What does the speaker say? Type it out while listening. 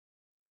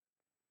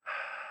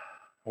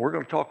We're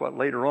going to talk about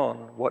later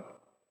on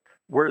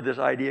where this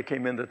idea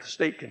came in that the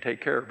state can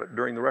take care of it.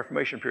 During the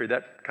Reformation period,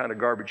 that kind of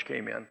garbage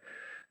came in.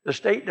 The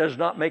state does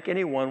not make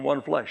anyone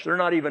one flesh. They're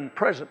not even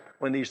present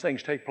when these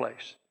things take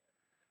place.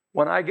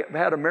 When I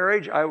had a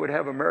marriage, I would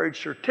have a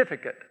marriage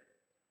certificate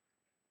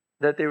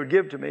that they would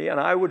give to me, and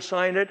I would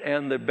sign it,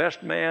 and the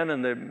best man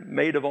and the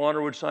maid of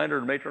honor would sign it, or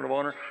the matron of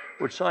honor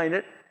would sign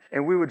it,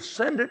 and we would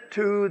send it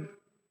to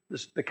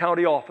the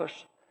county office,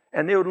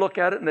 and they would look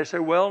at it, and they say,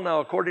 well,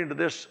 now, according to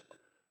this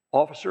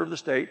officer of the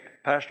state,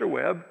 Pastor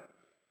Webb,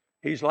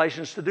 he's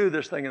licensed to do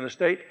this thing in the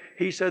state.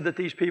 He said that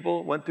these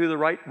people went through the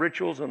right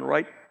rituals and the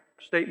right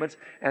statements,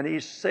 and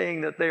he's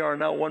saying that they are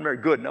now one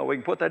marriage. Good. Now we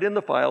can put that in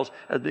the files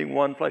as being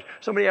one flesh.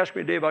 Somebody asked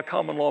me today about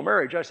common law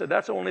marriage. I said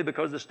that's only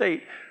because the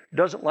state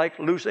doesn't like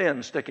loose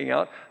ends sticking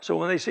out. So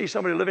when they see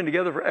somebody living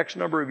together for X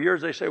number of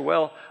years, they say,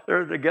 well,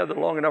 they're together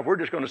long enough. We're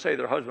just going to say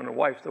they're husband and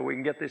wife so we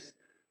can get this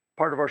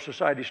part of our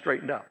society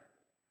straightened out.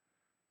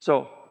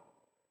 So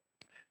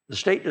the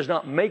state does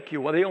not make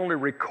you. Well, they only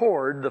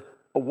record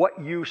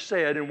what you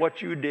said and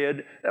what you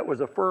did that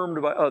was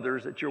affirmed by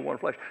others that you're one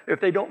flesh.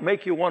 If they don't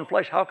make you one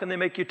flesh, how can they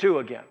make you two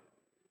again?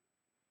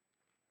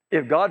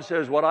 If God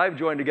says what I've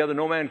joined together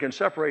no man can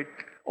separate,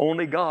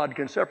 only God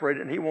can separate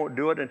it, and he won't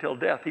do it until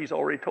death. He's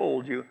already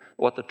told you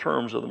what the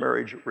terms of the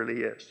marriage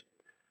really is.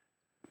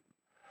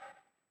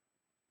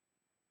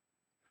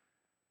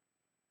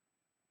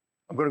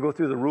 I'm going to go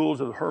through the rules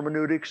of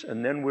hermeneutics,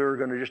 and then we're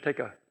going to just take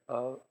a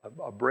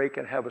break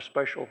and have a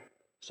special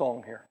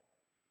song here.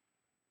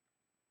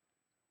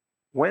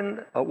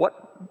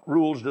 What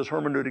rules does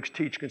hermeneutics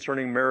teach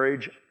concerning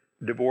marriage,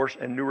 divorce,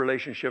 and new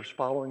relationships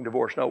following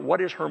divorce? Now,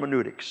 what is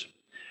hermeneutics?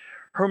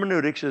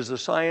 Hermeneutics is the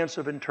science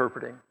of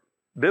interpreting.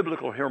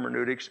 Biblical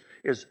hermeneutics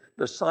is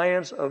the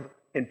science of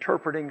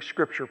interpreting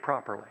Scripture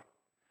properly.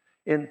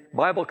 In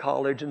Bible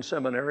college and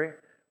seminary,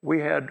 we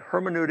had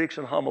hermeneutics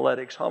and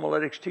homiletics.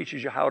 Homiletics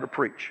teaches you how to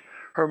preach.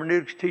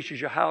 Hermeneutics teaches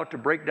you how to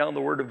break down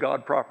the Word of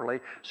God properly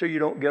so you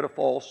don't get a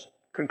false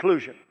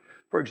conclusion.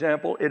 For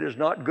example, it is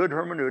not good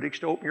hermeneutics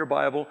to open your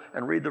Bible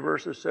and read the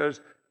verse that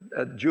says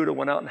Judah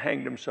went out and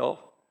hanged himself,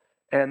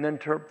 and then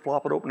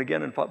flop it open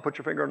again and put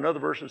your finger on another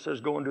verse that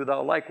says go and do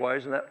thou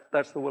likewise, and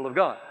that's the will of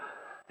God.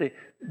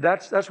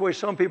 That's the way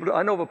some people do.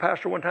 I know of a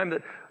pastor one time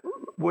that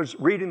was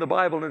reading the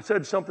Bible and it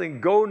said something,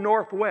 go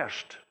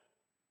northwest.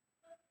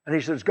 And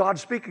he says,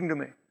 God's speaking to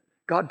me.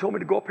 God told me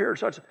to go up here.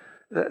 So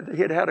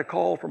he had a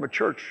call from a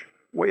church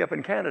way up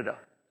in Canada,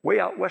 way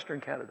out western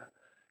Canada.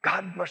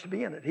 God must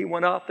be in it. He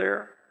went out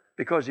there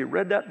because he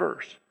read that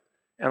verse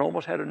and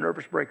almost had a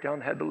nervous breakdown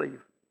and had to leave.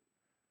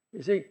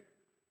 You see,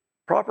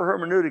 proper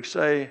hermeneutics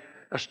say,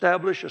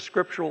 establish a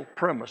scriptural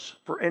premise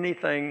for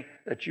anything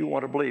that you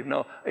want to believe.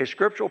 Now, a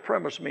scriptural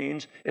premise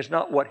means it's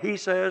not what he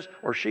says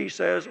or she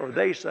says or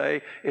they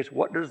say, it's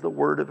what does the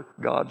Word of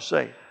God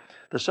say.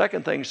 The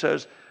second thing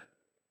says,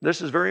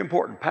 this is very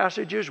important,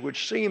 passages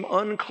which seem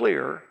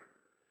unclear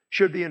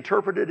should be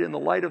interpreted in the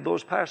light of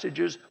those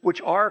passages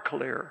which are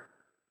clear,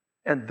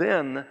 and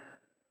then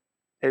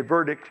a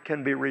verdict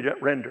can be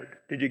rendered.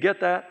 Did you get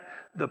that?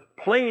 The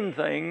plain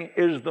thing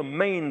is the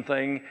main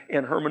thing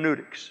in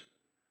hermeneutics.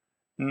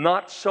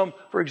 Not some,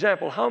 for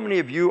example, how many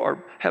of you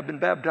have been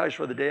baptized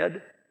for the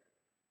dead?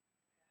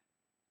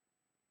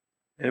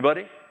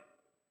 Anybody?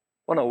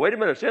 Well, no, wait a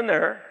minute, it's in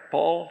there.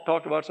 Paul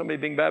talked about somebody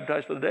being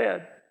baptized for the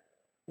dead.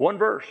 One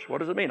verse, what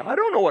does it mean? I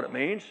don't know what it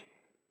means.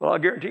 Well, I'll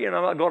guarantee you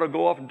I'm not going to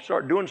go off and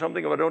start doing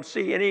something if I don't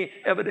see any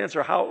evidence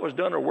or how it was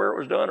done or where it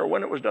was done or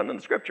when it was done in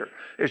the Scripture.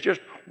 It's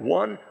just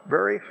one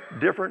very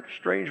different,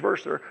 strange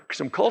verse there.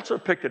 Some cults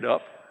have picked it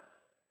up,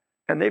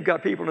 and they've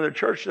got people in their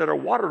church that are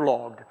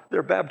waterlogged.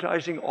 They're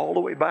baptizing all the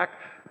way back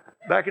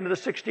into the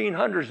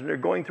 1600s, and they're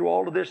going through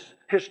all of this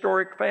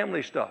historic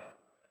family stuff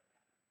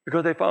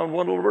because they found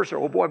one little verse there.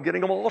 Oh, boy, I'm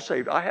getting them all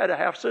saved. I had a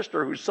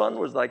half-sister whose son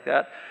was like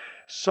that.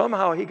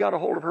 Somehow he got a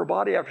hold of her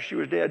body after she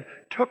was dead,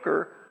 took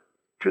her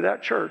to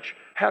that church,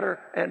 had her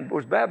and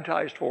was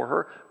baptized for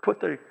her, put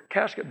the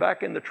casket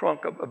back in the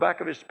trunk, back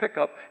of his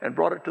pickup, and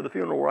brought it to the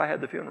funeral where I had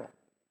the funeral.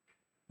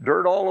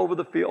 Dirt all over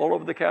the field, all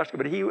over the casket,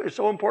 but it's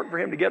so important for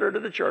him to get her to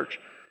the church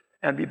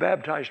and be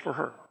baptized for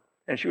her.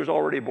 And she was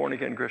already a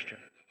born-again Christian.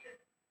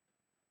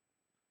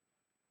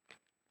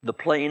 The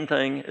plain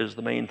thing is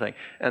the main thing.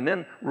 And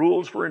then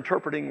rules for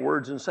interpreting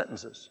words and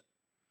sentences.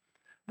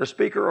 The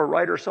speaker or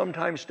writer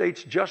sometimes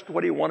states just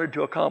what he wanted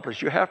to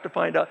accomplish. You have to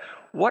find out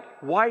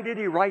why did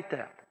he write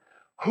that?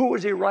 Who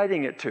was he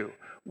writing it to?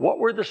 What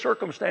were the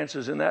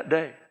circumstances in that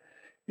day?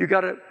 You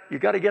got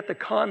to get the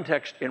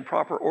context in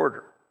proper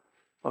order.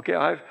 Okay,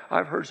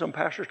 I've heard some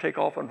pastors take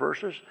off on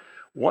verses.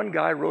 One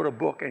guy wrote a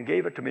book and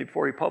gave it to me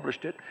before he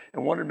published it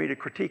and wanted me to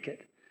critique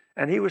it.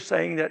 And he was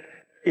saying that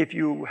if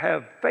you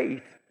have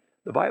faith,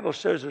 the Bible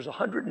says there's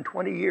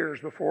 120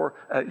 years before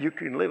you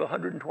can live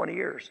 120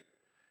 years.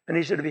 And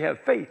he said, if you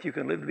have faith, you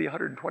can live to be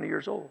 120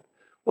 years old.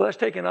 Well, that's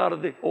taken out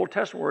of the Old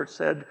Testament where it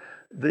said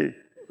the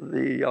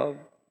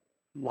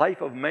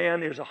life of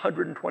man is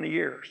 120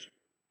 years.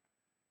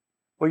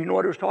 Well, you know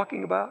what it was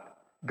talking about?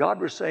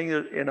 God was saying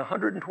that in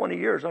 120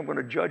 years, I'm going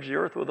to judge the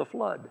earth with a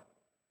flood.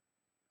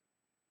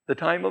 The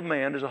time of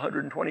man is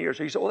 120 years.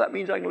 So he said, well, that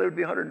means I can live to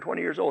be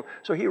 120 years old.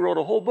 So he wrote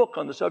a whole book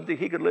on the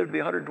subject. He could live to be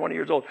 120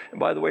 years old. And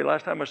by the way,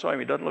 last time I saw him,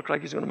 he doesn't look like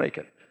he's going to make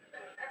it.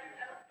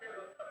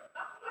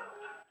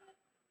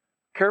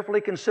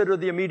 Carefully consider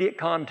the immediate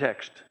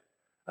context.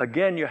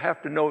 Again, you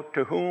have to know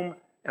to whom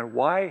and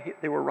why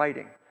they were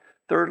writing.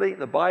 Thirdly,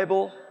 the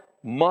Bible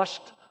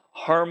must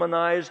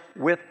harmonize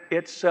with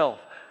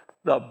itself.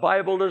 The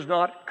Bible does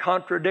not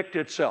contradict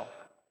itself.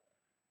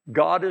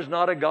 God is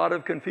not a God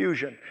of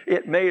confusion.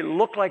 It may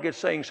look like it's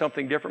saying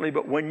something differently,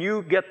 but when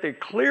you get the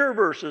clear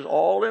verses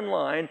all in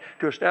line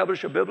to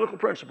establish a biblical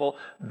principle,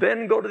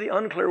 then go to the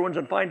unclear ones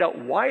and find out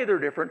why they're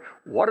different,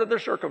 what are the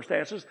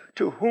circumstances,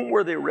 to whom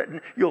were they written.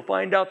 You'll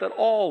find out that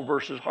all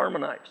verses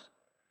harmonize.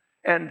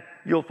 And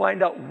you'll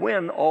find out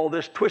when all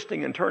this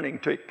twisting and turning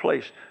take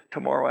place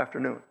tomorrow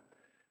afternoon.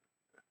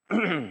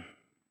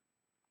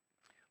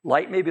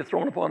 Light may be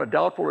thrown upon a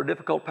doubtful or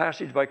difficult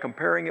passage by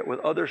comparing it with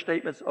other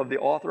statements of the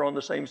author on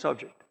the same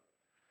subject.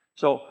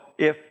 So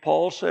if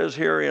Paul says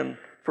here in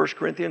 1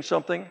 Corinthians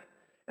something,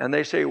 and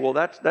they say, well,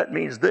 that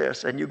means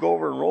this, and you go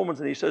over in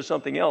Romans and he says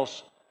something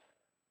else.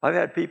 I've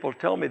had people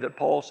tell me that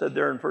Paul said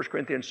there in 1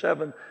 Corinthians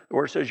 7,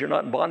 where it says you're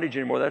not in bondage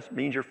anymore, that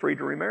means you're free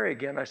to remarry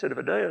again. I said, if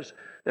it does,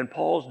 then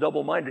Paul's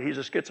double-minded. He's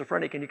a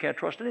schizophrenic, and you can't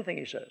trust anything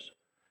he says.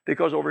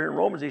 Because over here in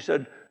Romans he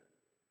said,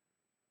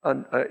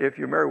 if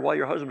you marry while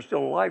your husband's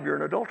still alive, you're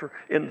an adulterer.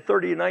 In the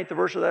 39th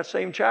verse of that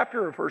same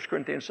chapter of 1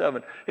 Corinthians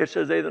 7, it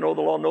says, they that know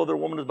the law know their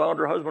woman is bound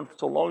to her husband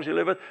so long as he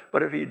liveth.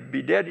 But if he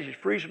be dead, she's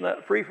free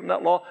from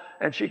that law,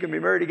 and she can be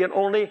married again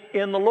only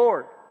in the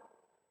Lord.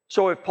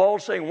 So if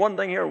Paul's saying one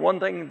thing here, one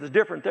thing that's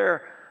different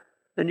there,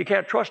 then you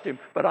can't trust him.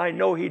 But I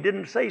know he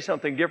didn't say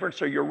something different,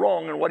 so you're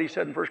wrong in what he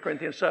said in 1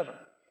 Corinthians 7.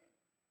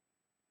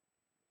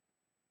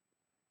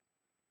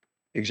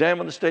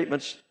 Examine the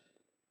statements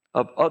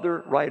of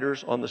other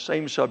writers on the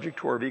same subject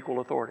who are of equal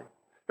authority.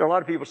 There are a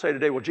lot of people say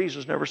today, well,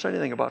 Jesus never said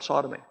anything about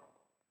sodomy. He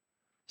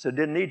said,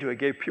 didn't need to. He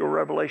gave pure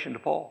revelation to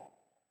Paul.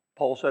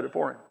 Paul said it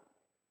for him.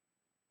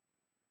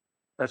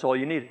 That's all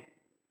you needed.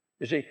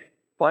 You see,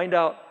 find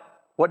out,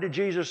 what did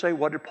Jesus say?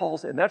 What did Paul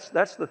say? And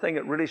that's the thing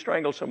that really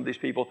strangles some of these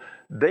people.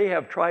 They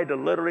have tried to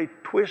literally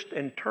twist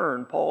and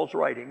turn Paul's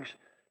writings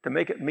to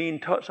make it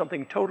mean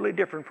something totally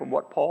different from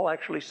what Paul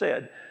actually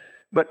said.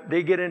 But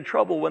they get in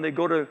trouble when they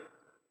go to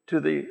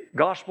the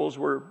Gospels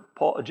where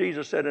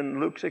Jesus said in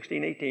Luke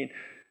 16:18,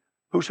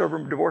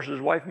 whosoever divorces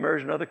his wife and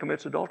marries another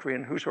commits adultery,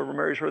 and whosoever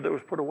marries her that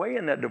was put away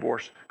in that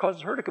divorce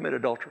causes her to commit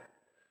adultery.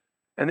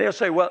 And they'll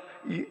say, well,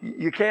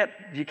 you can't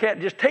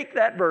just take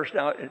that verse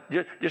now.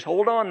 Just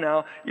hold on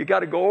now. You got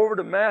to go over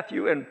to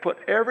Matthew and put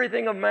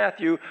everything of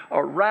Matthew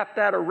or wrap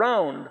that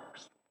around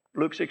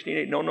Luke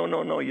 16:8.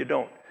 No, you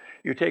don't.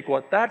 You take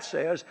what that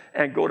says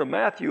and go to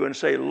Matthew and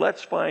say,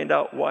 let's find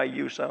out why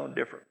you sound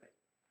different.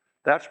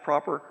 That's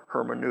proper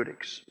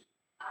hermeneutics.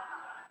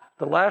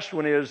 The last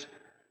one is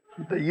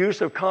the use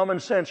of common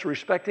sense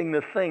respecting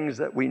the things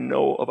that we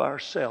know of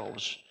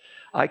ourselves.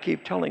 I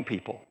keep telling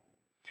people,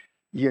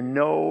 you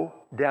know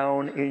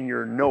down in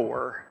your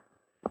knower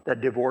that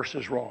divorce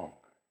is wrong.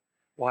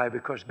 Why?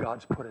 Because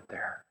God's put it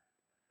there.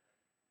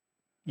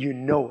 You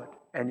know it.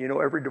 And you know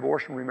every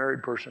divorced and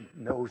remarried person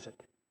knows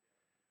it.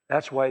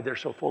 That's why they're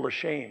so full of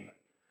shame.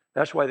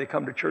 That's why they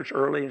come to church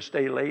early and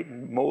stay late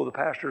and mow the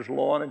pastor's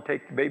lawn and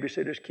take the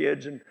babysitter's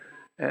kids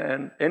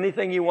and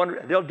anything you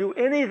want. They'll do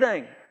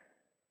anything.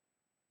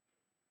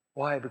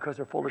 Why? Because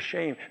they're full of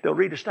shame. They'll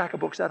read a stack of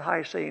books that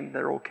high saying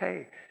they're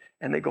okay.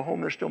 And they go home,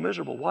 they're still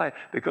miserable. Why?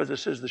 Because it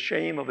says the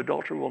shame of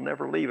adultery will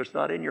never leave. It's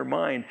not in your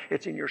mind.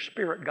 It's in your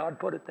spirit. God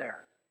put it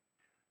there.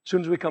 As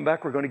soon as we come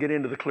back, we're going to get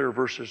into the clear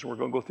verses. And we're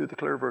going to go through the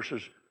clear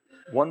verses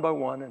one by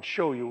one and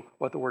show you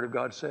what the Word of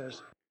God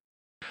says.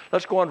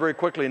 Let's go on very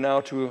quickly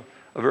now to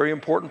a very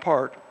important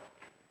part,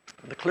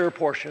 the clear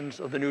portions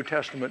of the New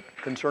Testament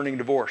concerning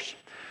divorce.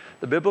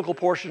 The biblical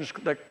portions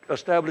that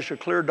establish a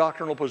clear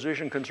doctrinal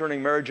position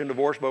concerning marriage and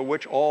divorce by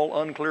which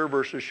all unclear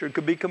verses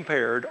could be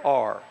compared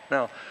are.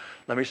 Now,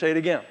 let me say it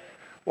again.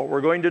 What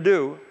we're going to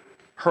do,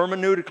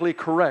 hermeneutically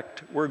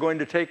correct, we're going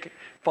to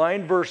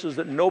find verses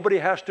that nobody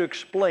has to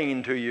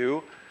explain to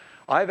you.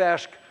 I've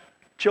asked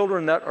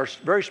children that are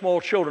very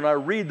small children, I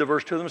read the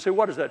verse to them and say,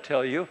 what does that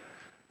tell you?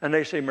 And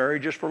they say,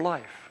 marriage is for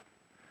life.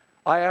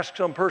 I ask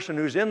some person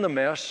who's in the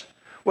mess,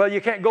 well, you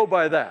can't go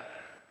by that.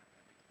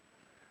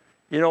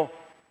 You know,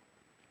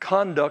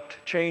 conduct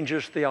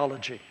changes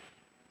theology.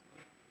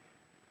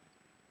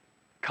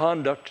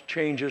 Conduct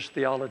changes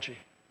theology.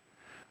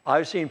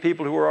 I've seen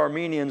people who were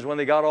Armenians, when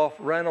they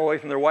ran away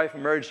from their wife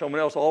and married someone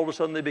else, all of a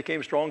sudden they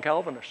became strong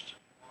Calvinists.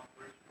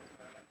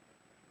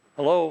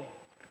 Hello?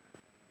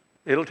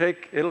 It'll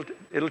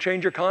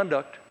change your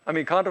conduct. I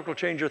mean, conduct will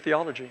change your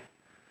theology.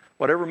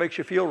 Whatever makes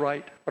you feel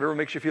right, whatever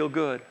makes you feel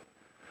good.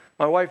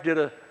 My wife did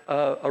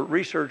a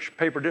research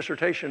paper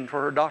dissertation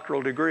for her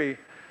doctoral degree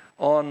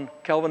on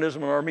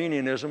Calvinism and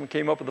Arminianism, and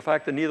came up with the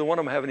fact that neither one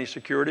of them have any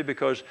security,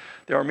 because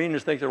the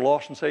Arminians think they're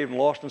lost and saved,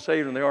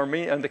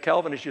 and the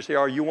Calvinists, you say,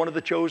 are you one of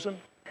the chosen?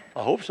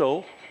 I hope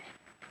so.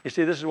 You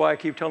see, this is why I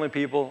keep telling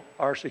people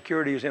our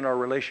security is in our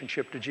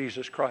relationship to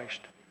Jesus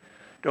Christ.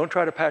 Don't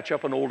try to patch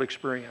up an old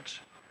experience.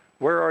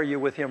 Where are you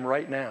with Him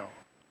right now?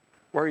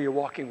 Where are you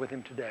walking with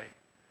Him today?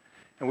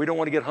 And we don't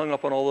want to get hung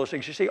up on all those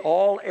things. You see,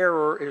 all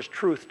error is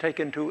truth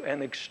taken to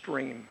an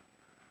extreme.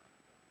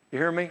 You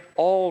hear me?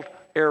 All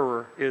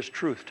error is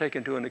truth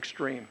taken to an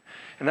extreme.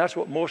 And that's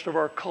what most of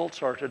our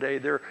cults are today.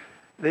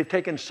 They've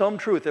taken some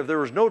truth. If there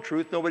was no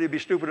truth, nobody would be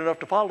stupid enough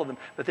to follow them.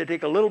 But they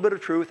take a little bit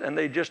of truth and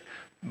they just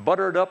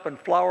butter it up and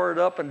flour it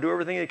up and do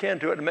everything they can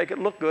to it to make it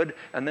look good.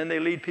 And then they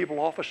lead people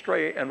off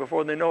astray. And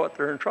before they know it,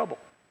 they're in trouble.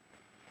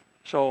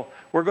 So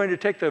we're going to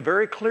take the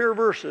very clear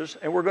verses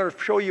and we're going to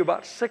show you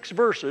about 6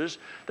 verses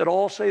that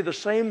all say the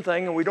same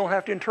thing and we don't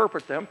have to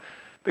interpret them.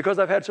 Because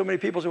I've had so many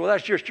people say, well,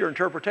 that's just your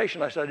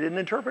interpretation. I said, I didn't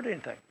interpret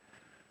anything.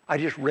 I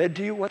just read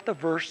to you what the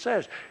verse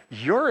says.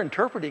 You're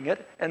interpreting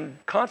it, and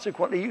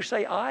consequently, you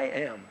say, I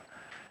am.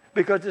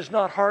 Because it's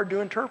not hard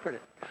to interpret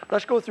it.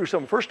 Let's go through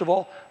some. First of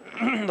all,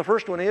 the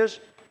first one is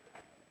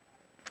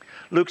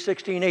Luke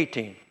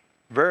 16:18.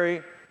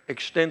 Very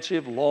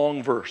extensive,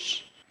 long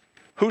verse.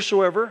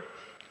 Whosoever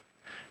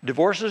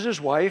divorces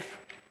his wife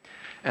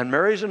and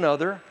marries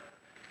another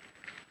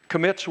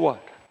commits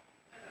what?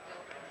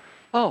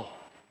 Oh,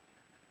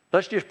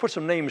 let's just put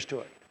some names to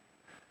it.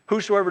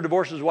 Whosoever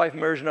divorces his wife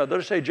and marries another.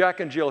 Let's say Jack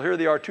and Jill. Here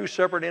they are, 2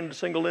 separate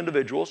single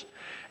individuals.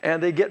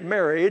 And they get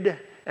married.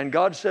 And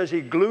God says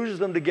He glues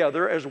them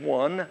together as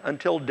one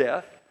until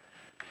death.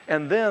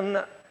 And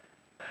then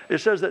it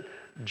says that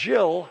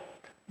Jill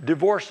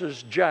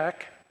divorces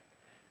Jack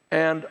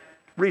and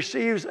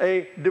receives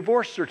a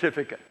divorce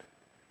certificate.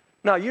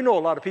 Now, you know a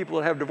lot of people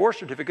that have divorce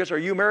certificates. Are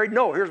you married?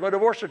 No, here's my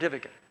divorce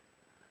certificate.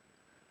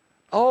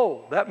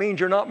 Oh, that means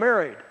you're not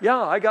married.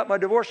 Yeah, I got my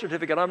divorce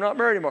certificate. I'm not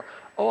married anymore.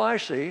 Oh, I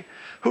see.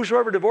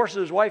 Whosoever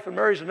divorces his wife and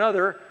marries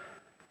another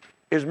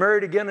is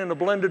married again in a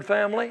blended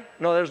family?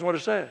 No, that isn't what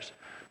it says.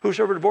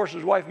 Whosoever divorces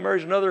his wife and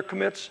marries another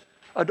commits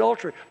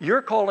adultery.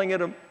 You're calling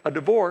it a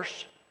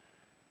divorce,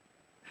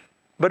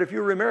 but if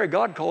you remarry,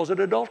 God calls it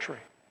adultery.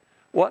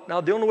 What?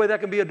 Now, the only way that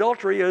can be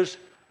adultery is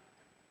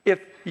if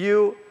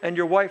you and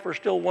your wife are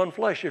still one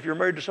flesh. If you're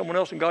married to someone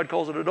else and God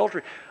calls it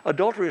adultery.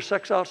 Adultery is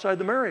sex outside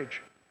the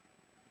marriage.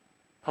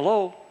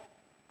 Hello?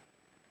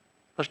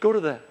 Let's go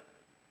to that.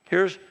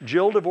 Here's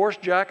Jill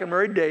divorced Jack and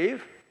married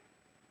Dave.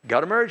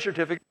 Got a marriage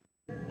certificate.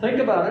 Think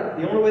about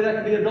it. The only way that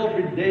can be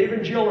adultery, Dave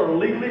and Jill are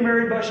legally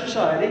married by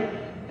society,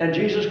 and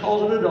Jesus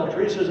calls it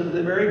adultery. He says if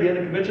they marry again,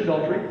 it commits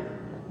adultery.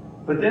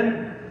 But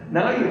then,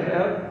 now you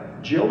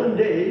have Jill and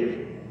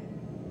Dave,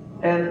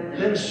 and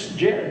then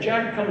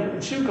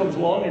Sue comes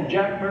along, and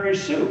Jack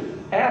marries Sue.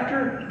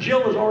 After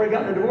Jill has already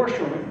gotten a divorce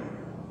from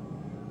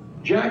him,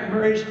 Jack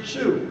marries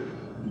Sue.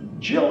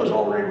 Jill is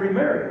already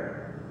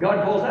remarried.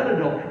 God calls that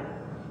adultery.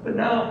 But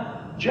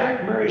now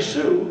Jack marries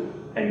Sue,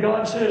 and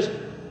God says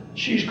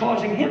she's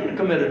causing him to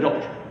commit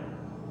adultery.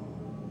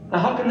 Now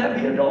how can that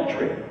be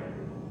adultery?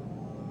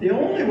 The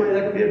only way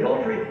that can be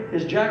adultery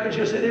is Jack and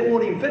Jill say they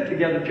won't even fit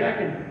together. Jack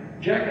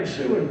and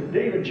Sue and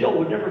Dave and Jill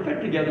would never fit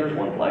together as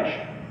one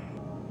flesh.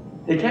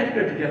 They can't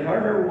fit together. I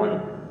remember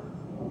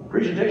one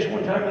presentation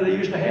one time where they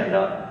used to hand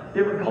out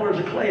different colors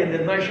of clay and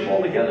then mash them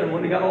all together. And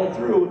when they got all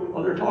through,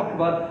 while they're talking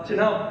about it, say,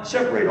 now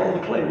separate all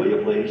the clay, will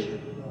you please?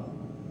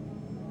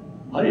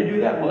 How do you do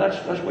that? Well, that's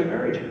the way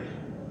marriage is.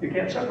 You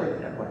can't separate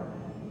it that way.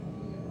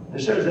 It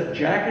says that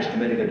Jack is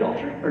committing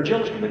adultery, or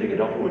Jill is committing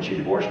adultery when she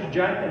divorced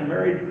Jack and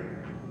married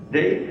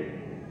Dave.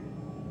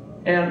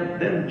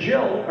 And then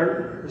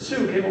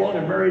Sue came along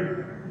and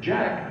married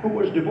Jack, who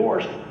was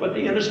divorced, but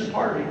the innocent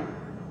party.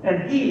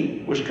 And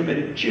he was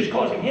committing, she was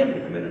causing him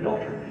to commit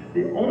adultery.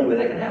 The only way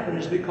that can happen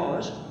is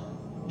because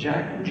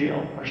Jack and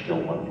Jill are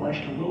still one flesh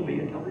and will be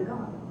until they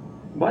die.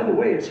 And by the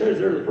way, it says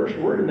there, the first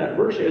word in that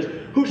verse is,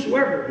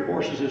 whosoever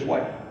divorces his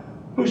wife.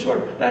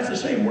 Whosoever. That's the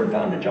same word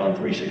found in John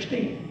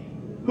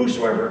 3:16.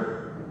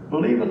 Whosoever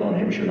believeth on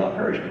him shall not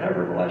perish but have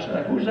everlasting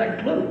life. Who does that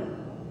include?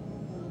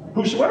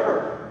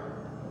 Whosoever.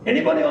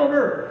 Anybody on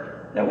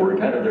earth that will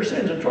repent of their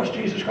sins and trust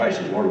Jesus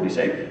Christ as Lord will be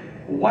saved.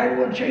 Why do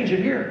we want to change it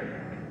here?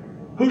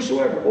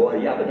 Whosoever. Oh,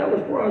 yeah, but that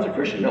was before I was a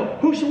Christian. No.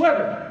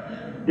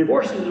 Whosoever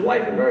divorces his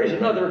wife and marries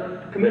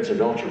another commits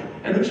adultery.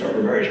 And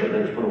whosoever marries her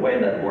that is put away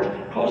in that divorce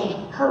causes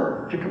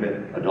her to commit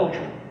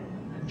adultery.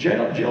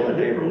 Jill and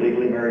Dave are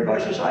legally married by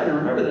society.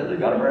 Remember that. They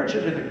got a marriage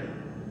certificate.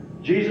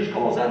 Jesus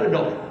calls that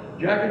adultery.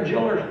 Jack and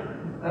Jill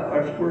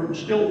were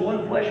still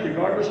one flesh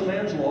regardless of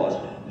man's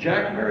laws.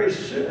 Jack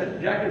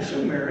and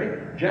Sue marry.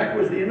 Jack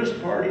was the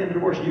innocent party in the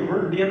divorce. You've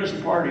heard the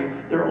innocent party,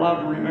 they're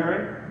allowed to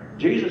remarry.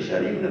 Jesus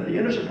said even if the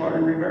innocent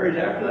party remarries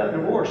after that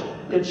divorce,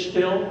 it's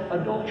still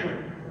adultery.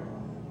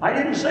 I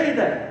didn't say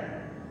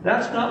that.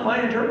 That's not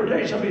my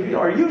interpretation. Some people,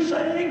 are you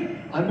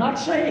saying? I'm not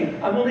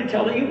saying. I'm only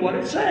telling you what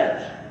it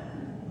says.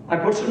 I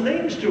put some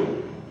names to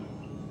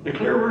it. The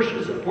clear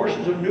verses and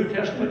portions of the New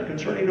Testament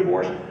concerning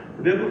divorce,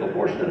 the biblical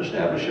portion that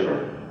establish it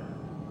are.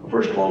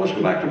 First of all, let's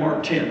go back to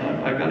Mark 10.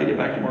 I've got to get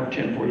back to Mark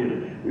 10 for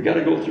you. We've got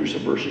to go through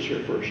some verses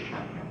here first.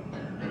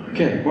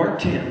 Okay, Mark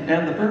 10.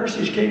 And the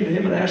Pharisees came to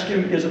him and asked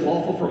him, is it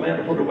lawful for a man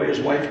to put away his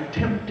wife?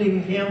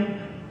 Tempting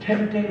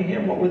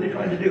him. What were they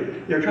trying to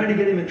do? They're trying to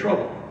get him in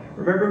trouble.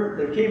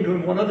 Remember, they came to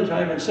him one other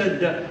time and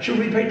said, should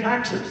we pay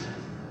taxes?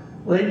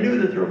 Well, they knew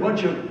that there were a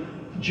bunch of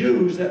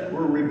Jews that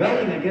were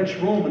rebelling against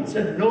Rome and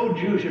said no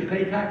Jew should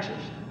pay taxes.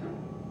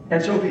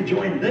 And so if he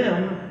joined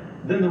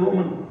them, then the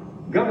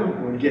Roman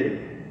government would get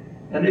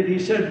him. And if he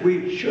said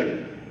we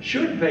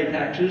should pay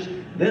taxes,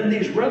 then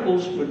these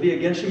rebels would be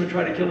against him and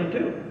try to kill him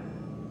too.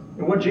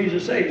 And what did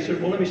Jesus say? He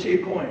said, well, let me see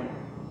a coin.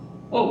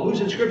 Oh,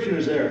 whose inscription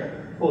is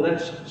there? Oh,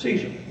 that's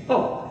Caesar.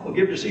 Oh, well,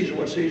 give to Caesar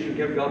what's Caesar,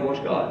 give God what's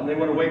God. And they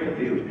went away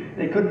confused.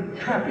 They couldn't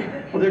trap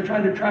him. Well, they're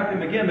trying to trap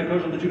him again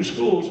because of the two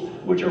schools,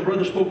 which our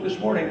brother spoke this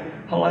morning,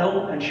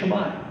 Hillel and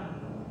Shammai.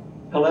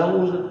 Hillel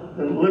was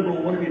a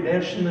liberal one. If you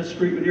danced in the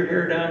street with your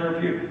hair down, or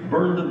if you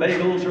burned the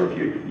bagels, or if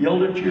you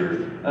yelled at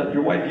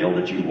your wife yelled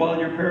at you while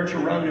your parents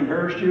were around and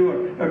embarrassed you,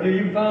 or if you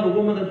even found a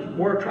woman that's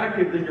more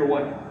attractive than your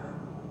wife.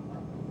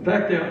 In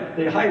fact,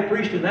 the high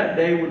priest in that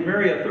day would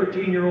marry a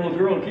 13-year-old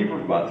girl and keep her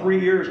for about 3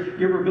 years,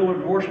 give her a bill of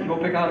divorce, and go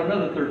pick out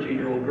another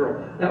 13-year-old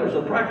girl. That was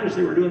the practice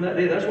they were doing that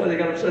day. That's why they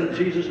got upset at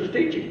Jesus'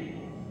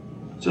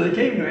 teaching. So they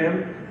came to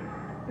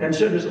him and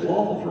said, is it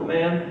lawful for a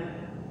man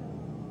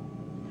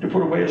to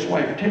put away his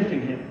wife,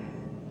 tempting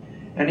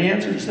him? And he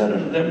answered and said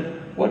unto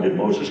them, what did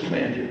Moses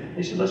command you?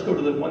 He said, let's go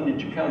to the one that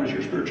you count as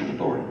your spiritual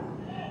authority.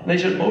 And they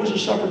said,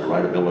 Moses suffered to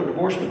write a bill of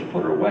divorcement to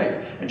put her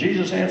away. And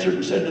Jesus answered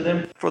and said to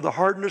them, for the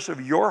hardness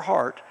of your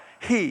heart,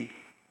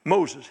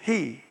 Moses,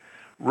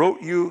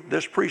 wrote you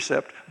this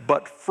precept,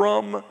 but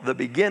from the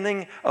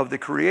beginning of the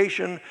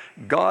creation,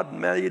 God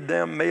made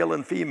them male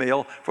and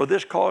female. For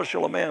this cause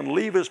shall a man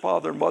leave his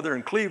father and mother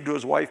and cleave to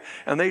his wife,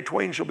 and they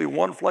twain shall be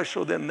one flesh.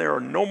 So then there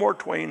are no more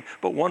twain,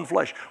 but one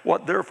flesh.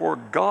 What therefore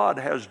God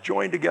has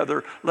joined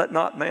together, let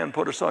not man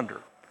put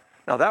asunder.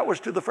 Now that was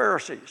to the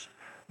Pharisees.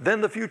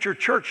 Then the future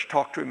church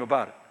talked to him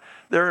about it.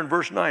 There in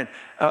verse 9,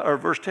 or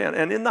verse 10.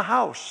 And in the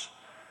house,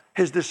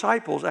 his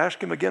disciples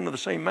asked him again of the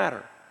same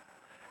matter.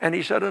 And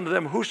he said unto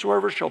them,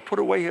 whosoever shall put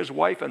away his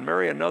wife and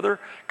marry another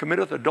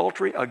committeth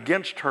adultery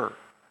against her,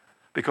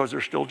 because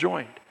they're still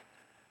joined.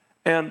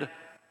 And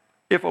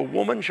if a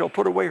woman shall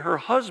put away her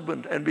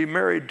husband and be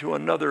married to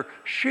another,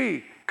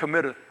 she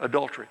committeth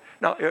adultery.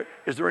 Now,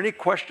 is there any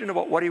question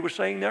about what he was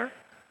saying there?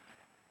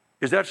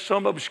 Is that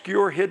some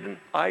obscure hidden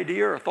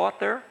idea or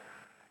thought there?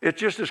 It's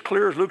just as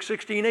clear as Luke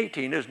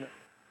 16:18, isn't it?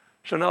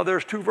 So now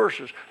there's two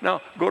verses.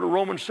 Now go to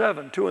Romans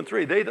 7:2 and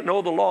 3. They that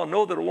know the law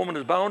know that a woman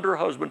is bound to her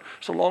husband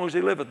so long as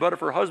he liveth. But if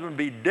her husband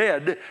be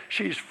dead,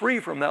 she's free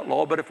from that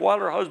law. But if while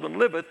her husband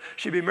liveth,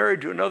 she be married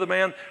to another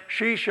man,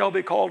 she shall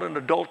be called an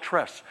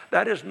adulteress.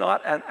 That is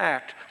not an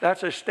act.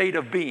 That's a state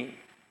of being.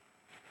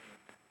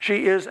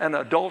 She is an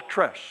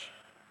adulteress.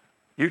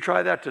 You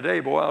try that today,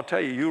 boy, I'll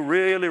tell you, you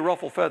really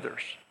ruffle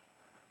feathers.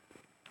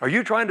 Are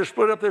you trying to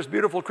split up this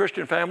beautiful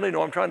Christian family?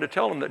 No, I'm trying to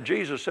tell them that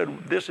Jesus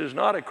said this is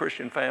not a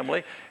Christian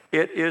family.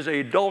 It is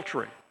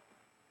adultery.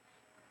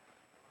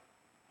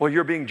 Well,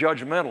 you're being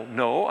judgmental.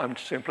 No, I'm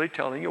simply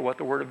telling you what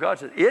the Word of God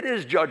says. It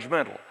is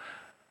judgmental.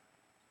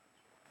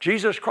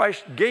 Jesus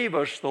Christ gave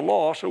us the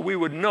law so we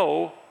would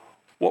know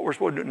what we're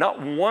supposed to do.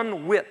 Not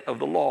one whit of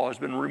the law has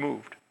been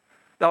removed.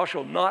 Thou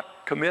shalt not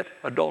commit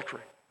adultery.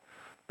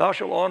 Thou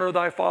shalt honor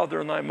thy father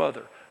and thy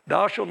mother.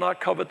 Thou shalt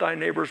not covet thy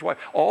neighbor's wife.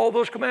 All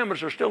those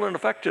commandments are still in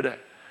effect today.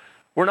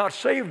 We're not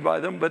saved by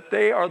them, but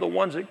they are the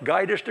ones that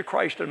guide us to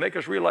Christ and make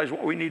us realize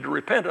what we need to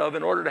repent of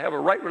in order to have a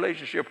right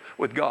relationship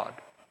with God.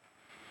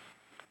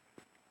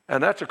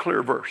 And that's a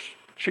clear verse.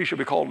 She shall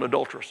be called an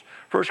adulteress.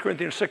 1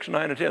 Corinthians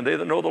 6:9 and 10. They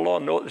that know the law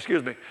know,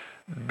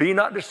 be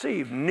not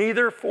deceived.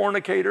 Neither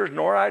fornicators,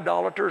 nor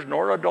idolaters,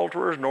 nor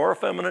adulterers, nor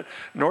effeminate,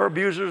 nor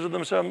abusers of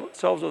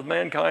themselves of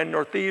mankind,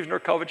 nor thieves, nor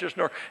covetous,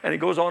 and he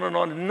goes on and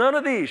on. None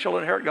of these shall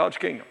inherit God's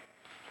kingdom.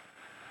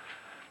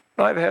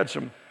 I've had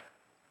some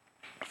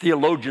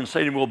theologians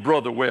say to me, well,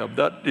 Brother Webb,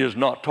 that is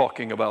not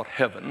talking about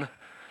heaven.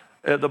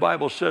 The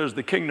Bible says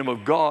the kingdom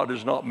of God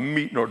is not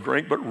meat nor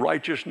drink, but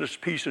righteousness,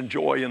 peace, and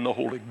joy in the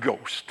Holy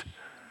Ghost.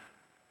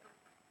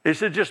 It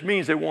just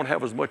means they won't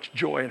have as much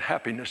joy and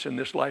happiness in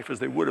this life as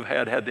they would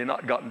have had they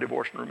not gotten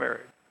divorced and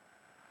remarried.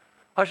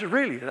 I said,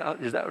 really?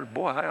 Is that,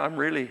 boy, I'm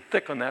really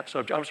thick on that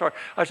subject. I'm sorry.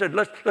 I said,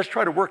 let's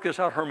try to work this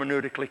out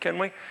hermeneutically, can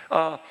we?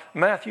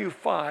 Matthew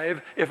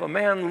 5, if a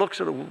man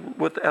looks at a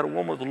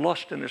woman with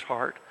lust in his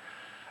heart,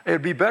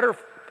 he'd be better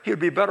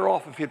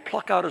off if he'd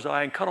pluck out his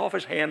eye and cut off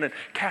his hand and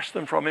cast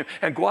them from him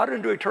and go out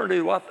into eternity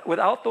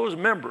without those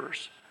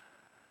members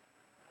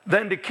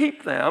than to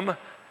keep them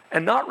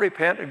and not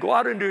repent and go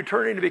out into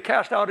eternity to be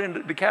cast down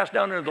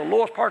into the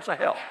lowest parts of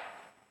hell.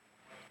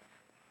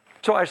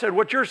 So I said,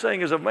 what you're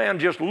saying is if a man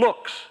just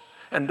looks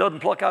and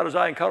doesn't pluck out his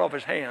eye and cut off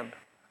his hand,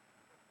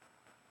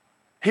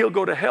 he'll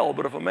go to hell.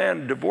 But if a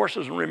man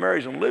divorces and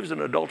remarries and lives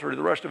in adultery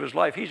the rest of his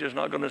life, he's just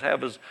not going to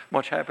have as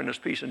much happiness,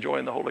 peace, and joy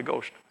in the Holy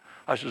Ghost.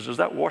 I said, does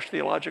that wash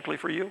theologically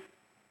for you?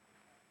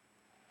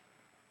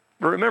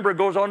 But remember, it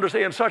goes on to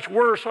say, and such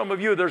were some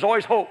of you. There's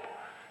always hope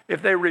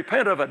if they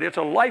repent of it. It's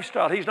a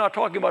lifestyle. He's not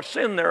talking about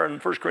sin there in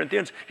 1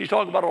 Corinthians. He's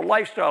talking about a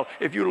lifestyle.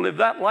 If you live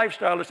that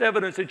lifestyle, it's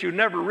evidence that you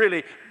never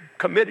really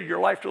committed your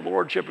life to the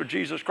Lordship of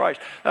Jesus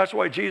Christ. That's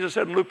why Jesus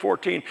said in Luke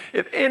 14,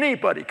 if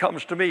anybody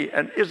comes to me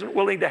and isn't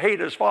willing to hate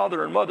his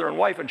father and mother and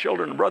wife and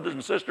children and brothers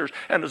and sisters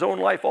and his own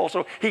life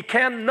also, he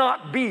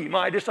cannot be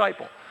my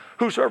disciple.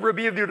 Whosoever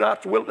be of you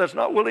that's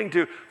not willing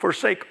to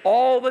forsake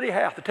all that he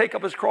hath, to take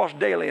up his cross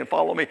daily and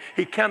follow me,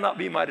 he cannot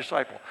be my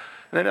disciple.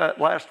 And then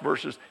last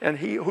verses, and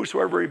he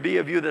whosoever be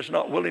of you that's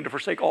not willing to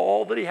forsake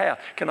all that he hath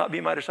cannot be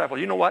my disciple.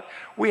 You know what?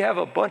 We have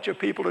a bunch of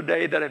people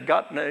today that have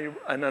gotten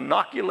an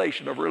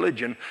inoculation of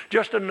religion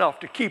just enough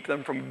to keep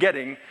them from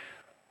getting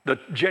the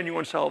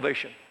genuine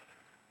salvation.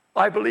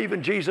 I believe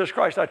in Jesus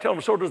Christ. I tell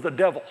them, so does the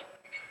devil.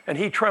 And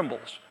he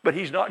trembles, but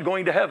he's not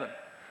going to heaven.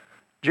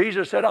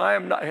 Jesus said, I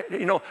am not,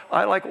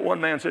 I like what one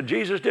man said,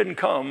 Jesus didn't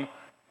come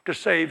to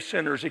save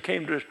sinners. He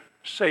came to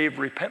save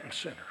repentant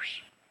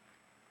sinners.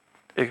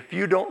 If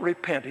you don't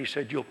repent, he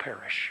said, you'll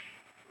perish.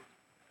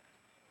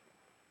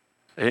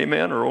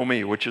 Amen or oh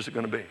me, which is it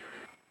going to be?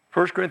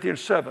 1 Corinthians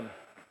 7,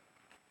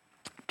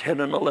 10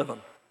 and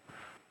 11.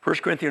 1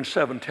 Corinthians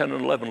 7, 10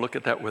 and 11. Look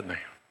at that with me.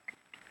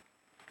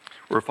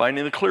 We're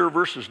finding the clear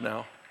verses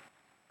now.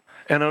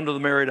 And unto the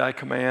married I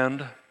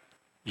command,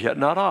 yet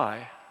not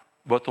I,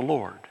 but the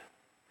Lord.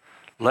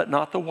 Let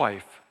not the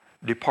wife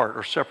depart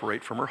or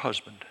separate from her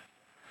husband.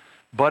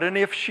 But and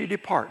if she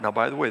depart, now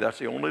by the way, that's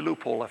the only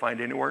loophole I find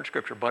anywhere in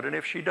Scripture, but and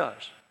if she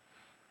does.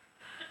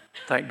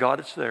 Thank God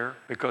it's there,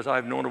 because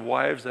I've known of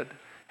wives that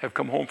have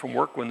come home from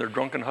work when their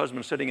drunken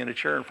husband sitting in a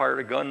chair and fired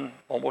a gun,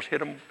 almost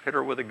hit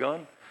her with a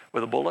gun,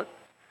 with a bullet.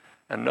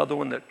 And another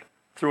one that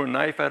threw a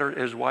knife at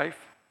his wife.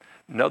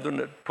 Another one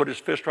that put his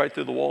fist right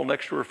through the wall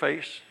next to her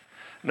face.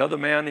 Another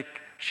man,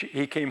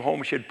 he came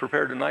home, she had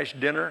prepared a nice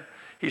dinner.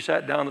 He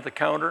sat down at the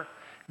counter,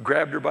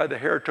 grabbed her by the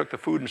hair, took the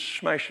food and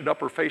smashed it up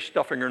her face,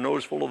 stuffing her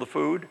nose full of the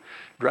food,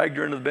 dragged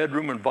her into the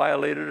bedroom and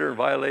violated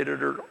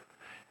her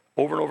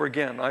over and over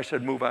again. I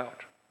said, move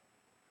out.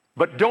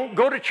 But don't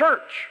go to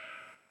church.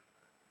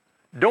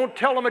 Don't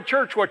tell them at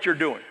church what you're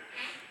doing,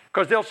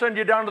 because they'll send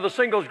you down to the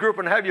singles group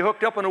and have you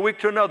hooked up in a week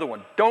to another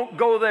one. Don't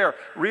go there.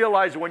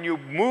 Realize when you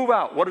move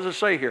out, what does it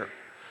say here?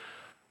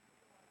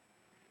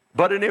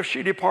 But and if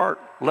she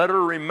depart, let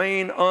her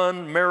remain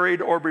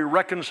unmarried or be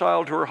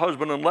reconciled to her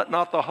husband, and let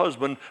not the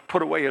husband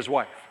put away his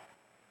wife.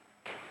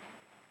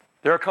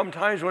 There come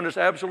times when it's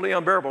absolutely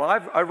unbearable.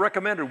 I've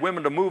recommended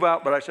women to move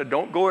out, but I said,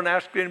 don't go and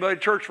ask anybody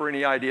at church for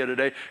any idea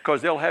today,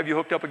 because they'll have you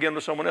hooked up again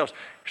with someone else.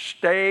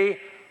 Stay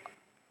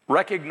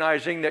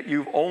recognizing that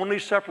you've only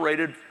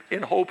separated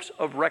in hopes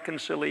of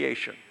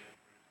reconciliation.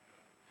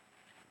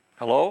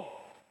 Hello?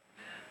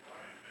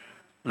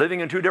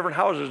 Living in two different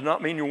houses does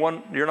not mean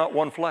you're not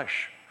one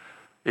flesh.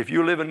 If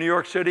you live in New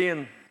York City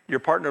and your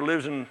partner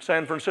lives in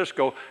San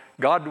Francisco,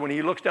 God, when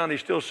he looks down, he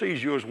still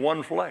sees you as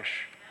one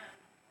flesh.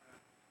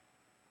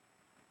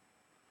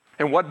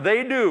 And what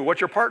they do,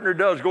 what your partner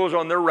does, goes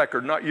on their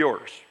record, not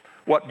yours.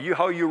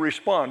 How you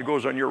respond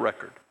goes on your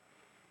record.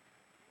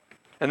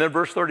 And then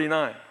verse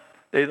 39,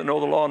 they that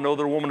know the law know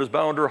that a woman is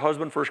bound to her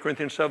husband, 1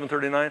 Corinthians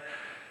 7:39.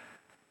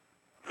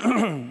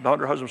 Bound to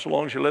her husband so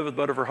long as she liveth,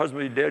 but if her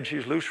husband be dead,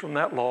 she's loose from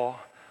that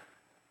law.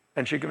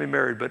 And she can be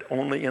married, but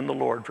only in the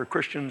Lord. For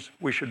Christians,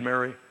 we should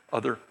marry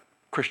other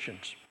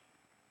Christians.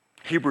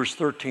 Hebrews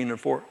 13,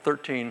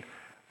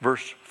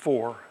 verse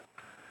 4.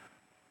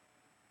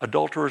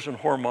 Adulterers and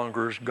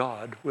whoremongers,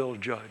 God will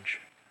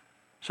judge.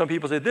 Some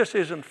people say, this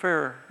isn't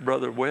fair,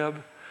 Brother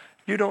Webb.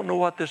 You don't know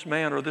what this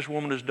man or this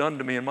woman has done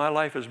to me, and my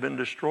life has been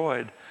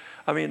destroyed.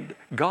 I mean,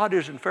 God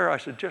isn't fair. I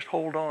said, just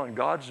hold on.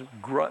 God's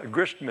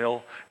grist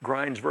mill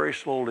grinds very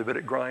slowly, but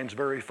it grinds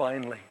very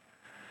finely.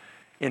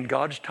 In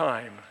God's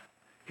time,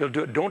 he'll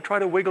do it. Don't try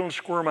to wiggle and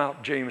squirm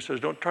out, James says.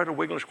 Don't try to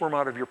wiggle and squirm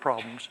out of your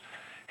problems.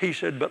 He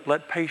said, but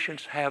let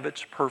patience have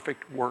its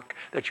perfect work,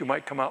 that you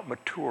might come out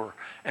mature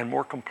and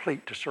more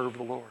complete to serve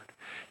the Lord.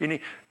 You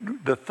need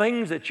the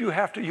things that you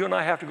and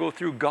I have to go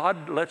through,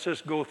 God lets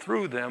us go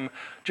through them.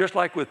 Just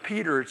like with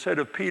Peter, it said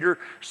of Peter,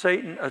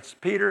 Simon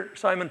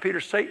Peter,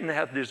 Satan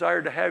hath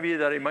desired to have you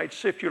that he might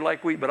sift you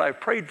like wheat, but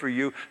I've prayed for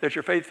you that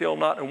your faith fail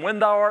not. And when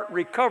thou art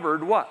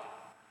recovered, what?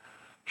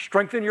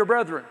 Strengthen your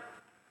brethren.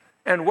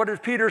 And what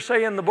did Peter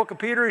say in the book of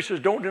Peter? He says,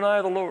 don't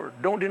deny the Lord.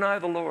 Don't deny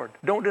the Lord.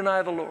 Don't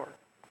deny the Lord.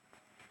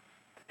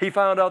 He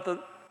found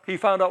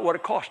out what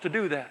it cost to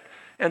do that.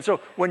 And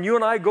so when you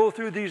and I go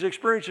through these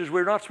experiences,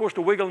 we're not supposed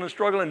to wiggle and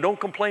struggle and don't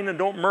complain and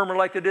don't murmur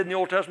like they did in the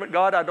Old Testament.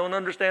 God, I don't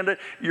understand it.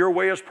 Your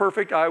way is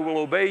perfect. I will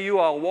obey you.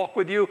 I'll walk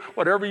with you.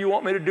 Whatever you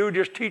want me to do,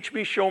 just teach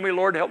me, show me,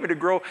 Lord, help me to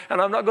grow.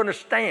 And I'm not going to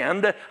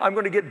stand. I'm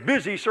going to get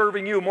busy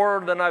serving you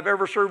more than I've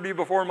ever served you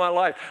before in my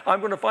life. I'm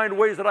going to find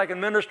ways that I can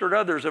minister to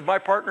others. If my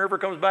partner ever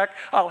comes back,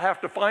 I'll have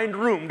to find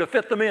room to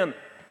fit them in.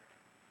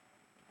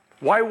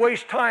 Why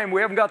waste time? We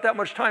haven't got that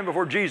much time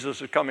before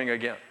Jesus is coming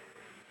again.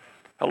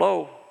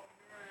 Hello?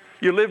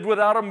 You lived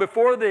without them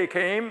before they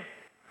came.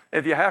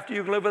 If you have to,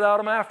 you can live without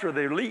them after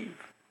they leave.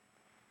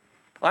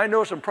 I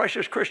know some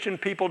precious Christian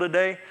people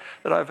today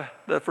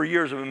that for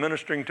years have been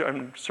ministering to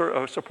and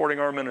supporting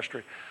our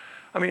ministry.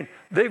 I mean,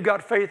 they've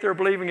got faith. They're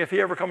believing if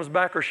he ever comes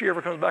back or she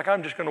ever comes back,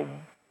 I'm just going to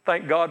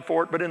thank God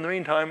for it. But in the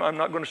meantime, I'm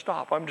not going to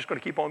stop. I'm just going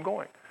to keep on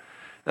going.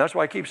 That's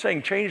why I keep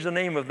saying change the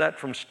name of that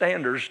from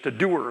standards to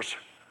doers.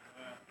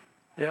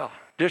 Yeah,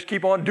 just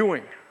keep on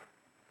doing.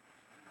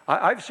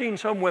 I've seen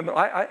some women,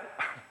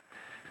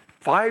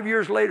 5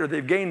 years later,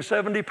 they've gained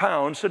 70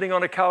 pounds sitting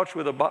on a couch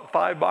with about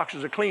 5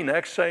 boxes of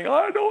Kleenex saying,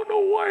 I don't know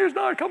why he's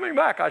not coming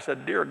back. I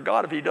said, dear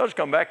God, if he does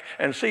come back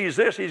and sees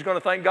this, he's going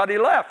to thank God he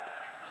left.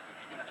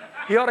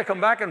 He ought to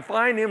come back and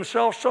find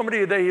himself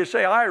somebody that he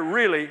say, I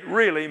really,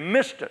 really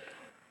missed it.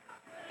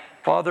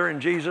 Father,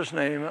 in Jesus'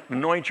 name,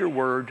 anoint your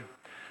word.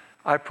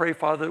 I pray,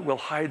 Father, that we'll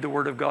hide the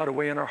word of God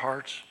away in our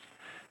hearts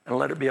and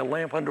let it be a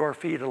lamp unto our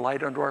feet, a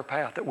light unto our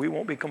path, that we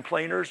won't be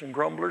complainers and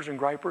grumblers and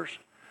gripers.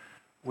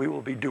 We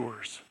will be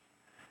doers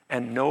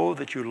and know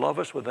that you love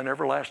us with an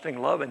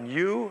everlasting love, and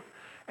you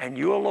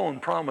alone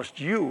promised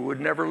you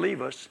would never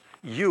leave us.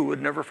 You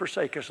would never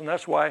forsake us. And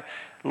that's why,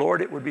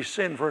 Lord, it would be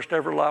sin for us to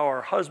ever allow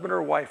our husband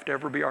or wife to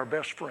ever be our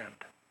best friend,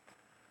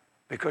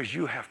 because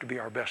you have to be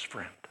our best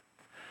friend.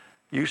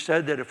 You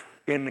said that if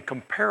in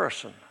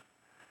comparison,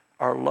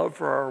 our love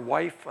for our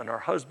wife and our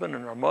husband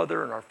and our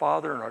mother and our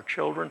father and our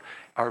children,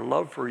 our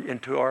love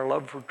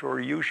for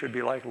you should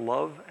be like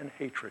love and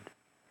hatred.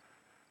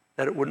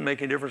 That it wouldn't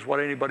make any difference what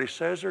anybody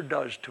says or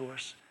does to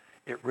us.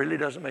 It really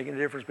doesn't make any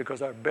difference,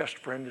 because our best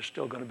friend is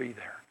still going to be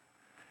there.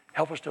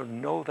 Help us to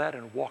know that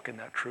and walk in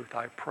that truth,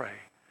 I pray.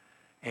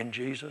 In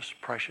Jesus'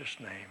 precious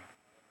name,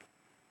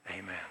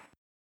 amen.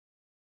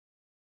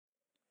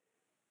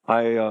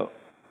 I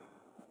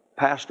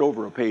passed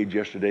over a page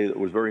yesterday that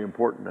was very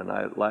important, and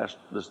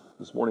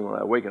this morning when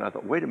I awakened, I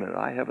thought, wait a minute,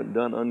 I haven't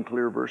done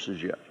unclear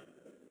verses yet.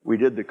 We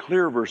did the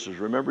clear verses.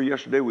 Remember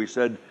yesterday we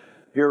said,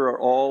 here are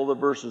all the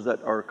verses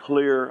that are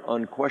clear,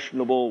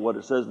 unquestionable, what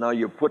it says. Now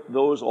you put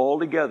those all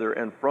together,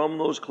 and from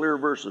those clear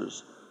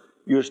verses,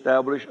 you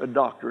establish a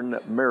doctrine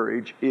that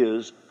marriage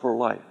is for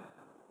life,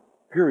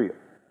 period.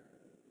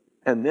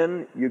 And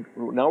then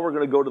now we're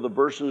going to go to the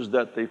verses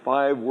that the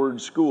 5-word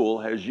school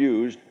has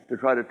used to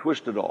try to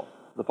twist it all.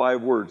 The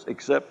 5 words,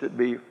 except it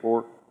be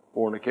for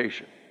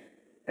fornication.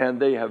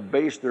 And they have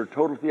based their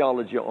total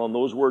theology on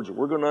those words.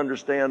 We're going to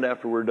understand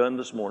after we're done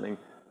this morning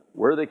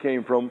where they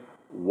came from,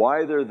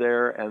 why they're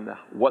there, and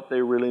what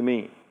they really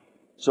mean.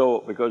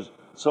 So, because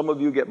some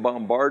of you get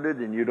bombarded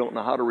and you don't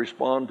know how to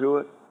respond to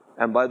it.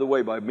 And by the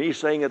way, by me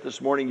saying it this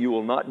morning, you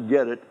will not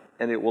get it,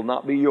 and it will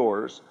not be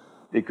yours,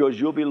 because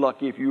you'll be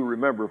lucky if you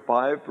remember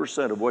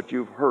 5% of what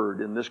you've heard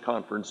in this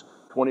conference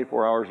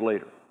 24 hours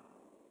later.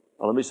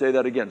 Now, let me say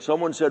that again.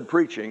 Someone said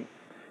preaching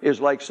is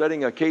like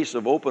setting a case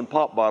of open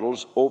pop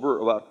bottles over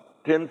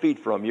about 10 feet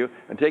from you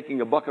and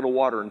taking a bucket of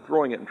water and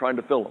throwing it and trying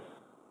to fill them.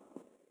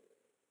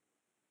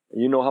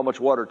 You know how much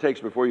water it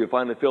takes before you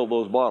finally fill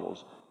those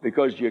bottles,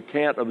 because you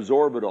can't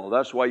absorb it all.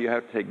 That's why you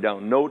have to take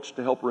down notes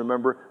to help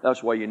remember.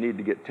 That's why you need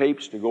to get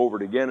tapes to go over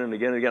it again and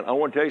again and again. I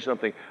want to tell you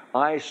something.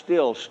 I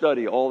still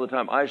study all the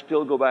time. I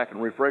still go back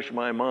and refresh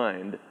my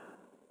mind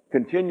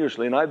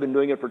continuously, and I've been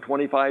doing it for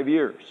 25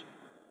 years.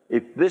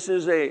 If this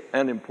is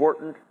an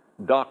important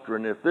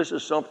doctrine, if this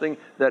is something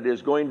that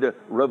is going to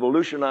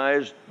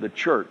revolutionize the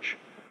church,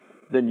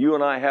 then you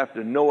and I have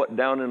to know it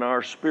down in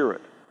our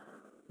spirit.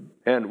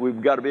 And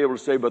we've got to be able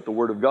to say, but the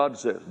Word of God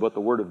says, but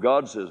the Word of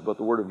God says, but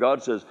the Word of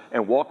God says,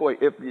 and walk away.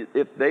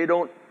 If they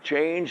don't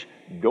change,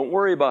 don't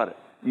worry about it.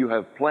 You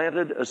have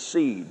planted a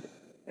seed,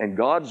 and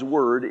God's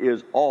Word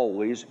is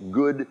always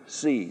good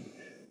seed.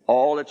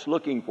 All it's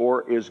looking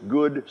for is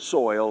good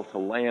soil to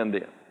land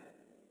in.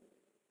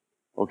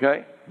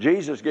 Okay?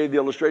 Jesus gave the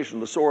illustration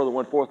of the sower that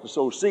went forth to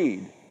sow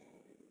seed.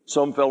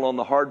 Some fell on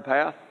the hard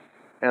path,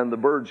 and the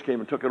birds came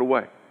and took it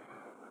away.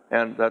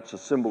 And that's a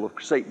symbol of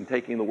Satan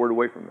taking the Word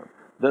away from them.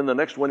 Then the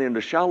next went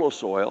into shallow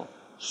soil,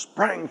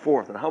 sprang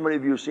forth. And how many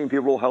of you have seen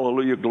people, oh,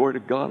 hallelujah, glory to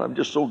God, I'm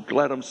just so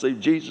glad I'm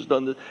saved, Jesus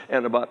done this.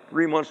 And about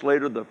 3 months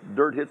later, the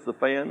dirt hits the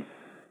fan,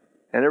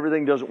 and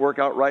everything doesn't work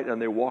out right, and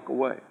they walk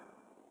away.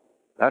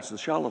 That's the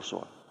shallow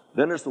soil.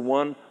 Then it's the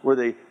one where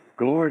they,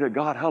 glory to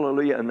God,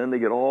 hallelujah, and then they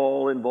get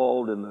all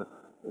involved in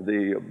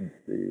the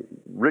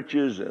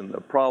riches and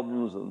the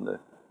problems and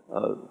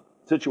the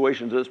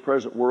situations of this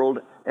present world,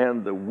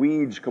 and the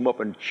weeds come up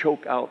and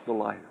choke out the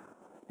life.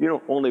 You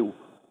know, only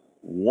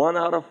 1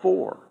 out of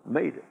 4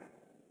 made it.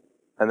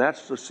 And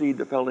that's the seed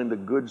that fell into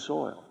good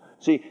soil.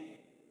 See,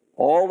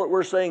 all that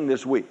we're saying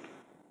this week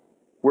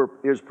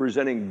is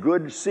presenting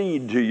good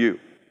seed to you.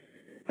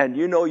 And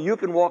you know, you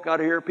can walk out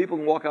of here, people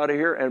can walk out of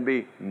here and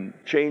be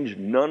changed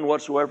none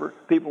whatsoever.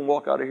 People can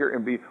walk out of here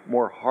and be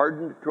more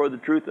hardened toward the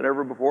truth than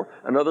ever before.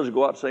 And others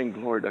go out saying,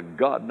 glory to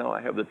God, now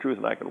I have the truth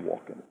and I can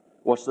walk in it.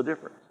 What's the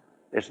difference?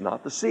 It's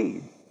not the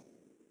seed.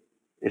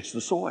 It's the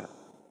soil.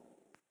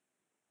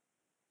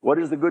 What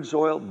is the good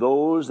soil?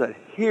 Those that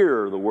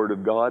hear the Word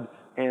of God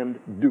and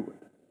do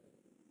it.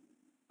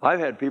 I've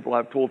had people,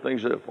 I've told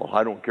things that, well,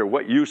 I don't care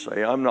what you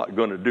say, I'm not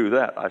going to do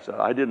that. I said,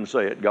 I didn't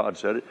say it, God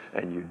said it,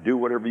 and you do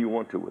whatever you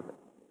want to with it.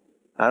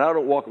 And I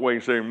don't walk away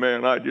and say,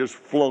 man, I just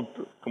flunked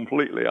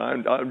completely.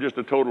 I'm just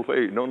a total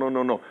failure.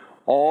 No.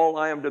 All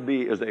I am to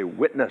be is a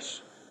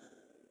witness.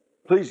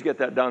 Please get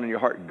that down in your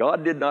heart.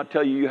 God did not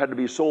tell you you had to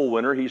be a soul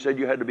winner. He said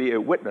you had to be a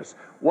witness.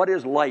 What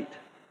is light?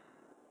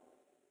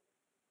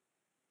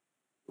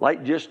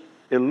 Light just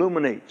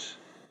illuminates.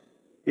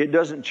 It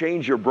doesn't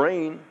change your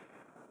brain.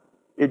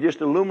 It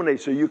just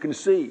illuminates so you can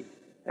see.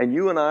 And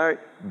you and I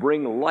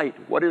bring light.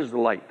 What is the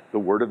light? The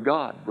Word of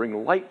God.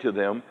 Bring light to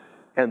them,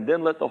 and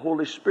then let the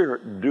Holy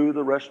Spirit do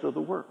the rest of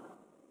the work.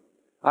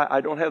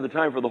 I don't have the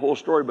time for the whole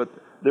story, but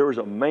there was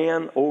a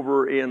man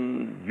over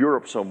in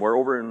Europe somewhere,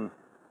 over in,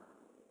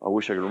 I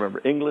wish I could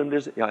remember, England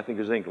is it? Yeah, I think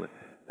it's England.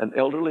 An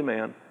elderly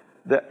man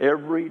that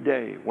every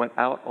day went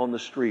out on the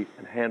street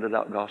and handed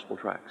out gospel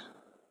tracts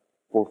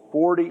for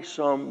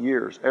 40-some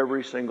years,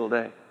 every single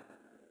day.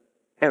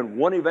 And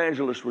one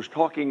evangelist was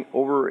talking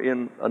over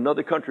in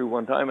another country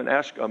one time and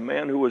asked a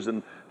man who was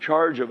in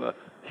charge of a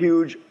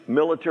huge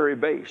military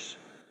base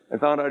and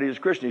found out he was a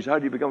Christian. He said, how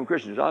did you become a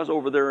Christian? He said, I was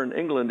over there in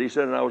England, he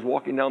said, and I was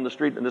walking down the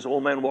street, and this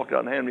old man walked out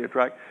and handed me a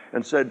tract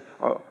and said,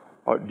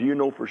 do you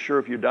know for sure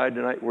if you died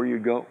tonight where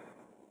you'd go?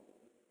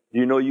 Do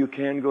you know you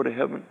can go to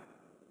heaven?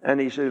 And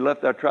he said, he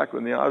left that tract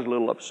with me. I was a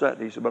little upset.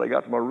 He said, but I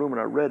got to my room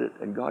and I read it,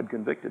 and God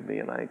convicted me,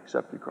 and I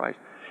accepted Christ.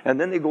 And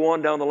then they go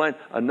on down the line.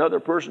 Another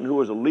person who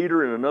was a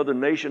leader in another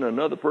nation,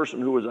 another person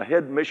who was a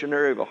head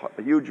missionary of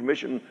a huge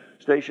mission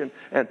station,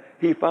 and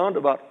he found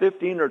about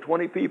 15 or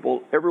 20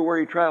 people everywhere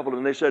he traveled,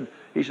 and he said,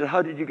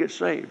 how did you get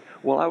saved?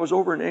 Well, I was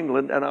over in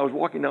England, and I was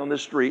walking down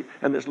this street,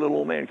 and this little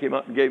old man came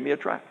out and gave me a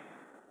tract.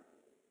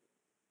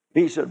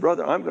 He said,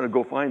 brother, I'm going to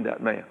go find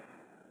that man.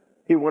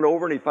 He went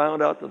over and he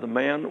found out that the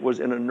man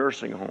was in a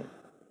nursing home.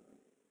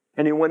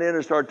 And he went in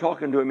and started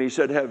talking to him. He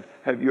said,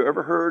 have you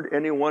ever heard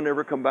anyone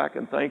ever come back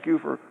and thank you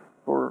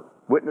for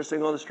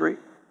witnessing on the street?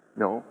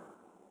 No.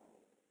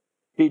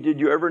 Did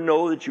you ever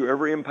know that you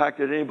ever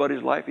impacted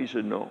anybody's life? He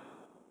said, no.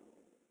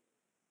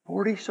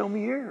 40-some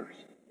years.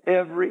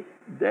 Every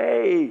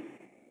day.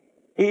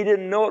 He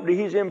didn't know it, but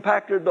he's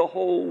impacted the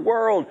whole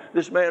world.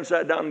 This man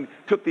sat down and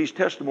took these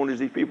testimonies,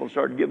 these people, and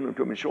started giving them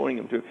to him and showing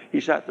them to him.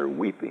 He sat there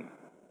weeping.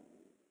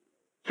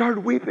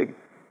 Started weeping.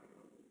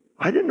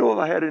 I didn't know if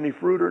I had any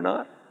fruit or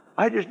not.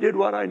 I just did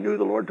what I knew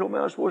the Lord told me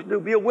I was supposed to do.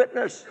 Be a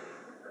witness.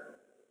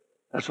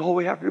 That's all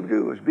we have to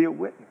do, is be a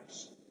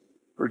witness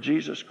for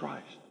Jesus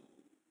Christ.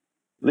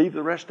 Leave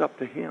the rest up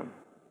to Him.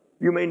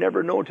 You may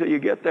never know until you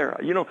get there.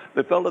 You know,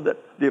 the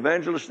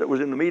evangelist that was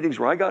in the meetings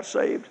where I got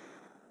saved,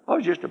 I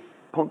was just a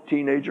punk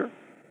teenager.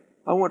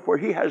 I went where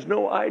he has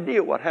no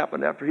idea what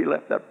happened after he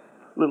left that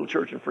little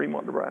church in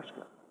Fremont,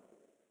 Nebraska.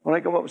 When I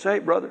come up and say, hey,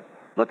 brother,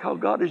 look how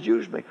God has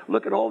used me.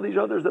 Look at all these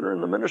others that are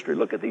in the ministry.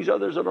 Look at these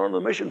others that are on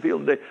the mission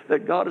field today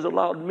that God has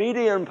allowed me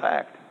to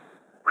impact.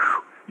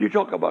 Whew. You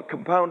talk about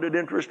compounded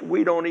interest.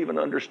 We don't even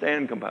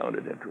understand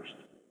compounded interest.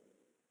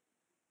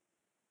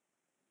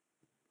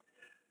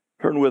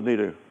 Turn with me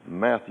to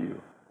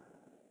Matthew.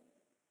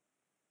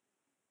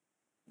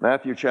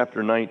 Matthew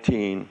chapter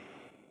 19.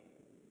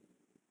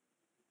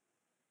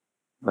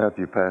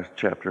 Matthew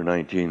chapter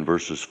 19,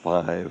 verses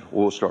 5.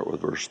 We'll start with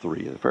verse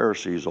 3. The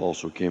Pharisees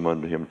also came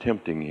unto him,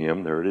 tempting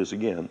him, there it is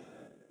again,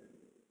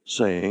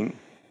 saying,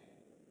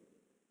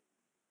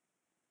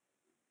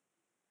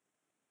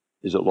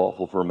 is it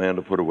lawful for a man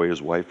to put away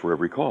his wife for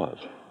every cause?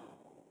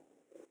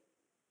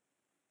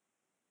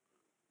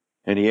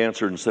 And he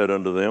answered and said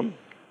unto them,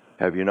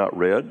 have you not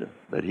read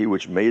that he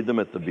which made them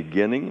at the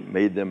beginning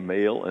made them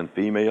male and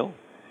female?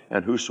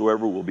 And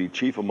whosoever will be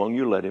chief among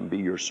you, let him be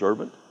your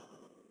servant.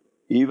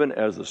 Even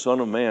as the Son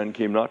of Man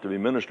came not to be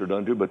ministered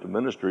unto, but to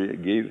ministry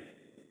it gave.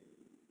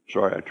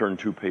 Sorry, I turned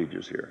 2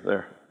 pages here.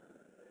 There.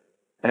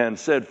 And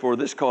said, for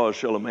this cause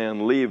shall a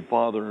man leave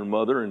father and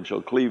mother, and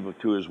shall cleave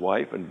to his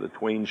wife, and the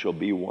twain shall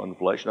be one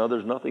flesh. Now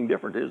there's nothing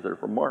different, is there,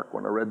 from Mark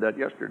when I read that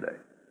yesterday?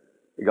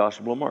 The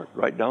Gospel of Mark,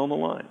 right down the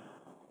line.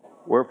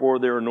 Wherefore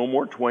there are no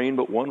more twain,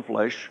 but one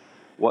flesh.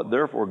 What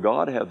therefore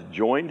God hath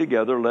joined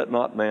together, let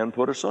not man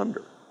put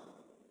asunder.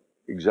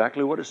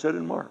 Exactly what is said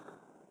in Mark.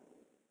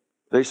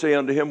 They say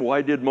unto him,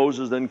 why did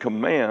Moses then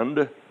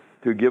command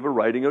to give a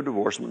writing of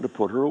divorcement to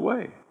put her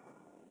away?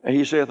 And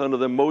he saith unto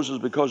them, Moses,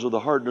 because of the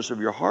hardness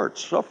of your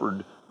hearts,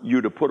 suffered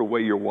you to put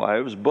away your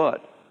wives,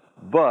 but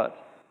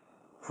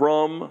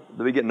from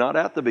the beginning, not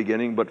at the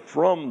beginning, but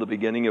from the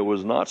beginning it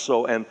was not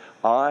so. And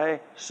I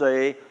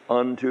say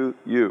unto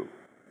you.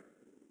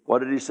 What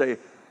did he say?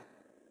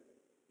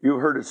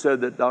 You've heard it said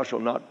that thou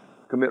shalt not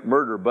commit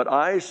murder. But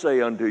I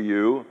say unto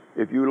you,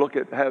 if you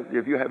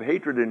have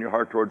hatred in your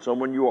heart towards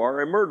someone, you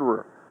are a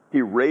murderer.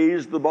 He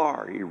raised the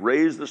bar. He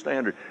raised the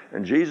standard.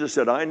 And Jesus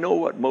said, I know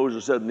what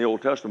Moses said in the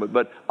Old Testament,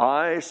 but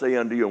I say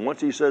unto you. And once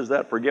he says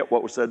that, forget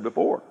what was said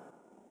before.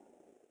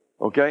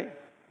 Okay?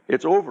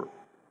 It's over.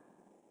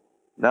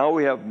 Now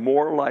we have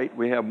more light.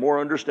 We have more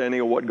understanding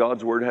of what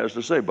God's Word has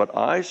to say. But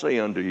I say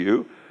unto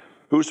you,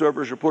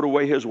 whosoever shall put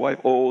away his wife,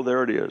 oh,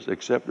 there it is,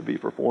 except to be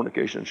for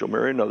fornication, shall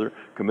marry another,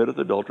 committeth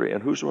adultery,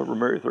 and whosoever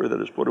marrieth her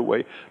that is put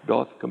away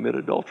doth commit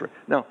adultery.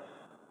 Now,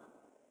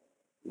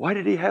 why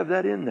did he have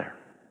that in there?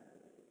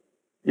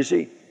 You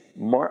see,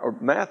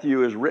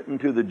 Matthew is written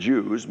to the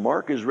Jews,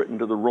 Mark is written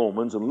to the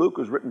Romans, and Luke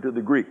is written to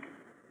the Greek.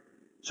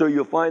 So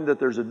you'll find that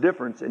there's a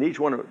difference in each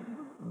one of them.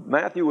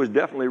 Matthew was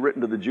definitely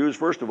written to the Jews.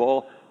 First of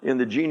all, in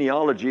the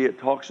genealogy, it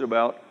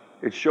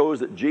shows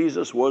that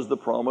Jesus was the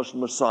promised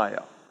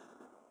Messiah.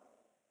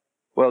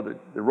 Well,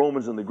 the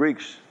Romans and the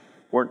Greeks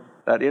weren't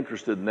that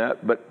interested in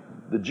that, but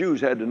the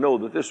Jews had to know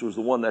that this was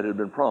the one that had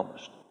been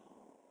promised,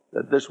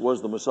 that this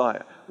was the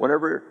Messiah.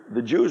 Whenever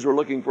the Jews were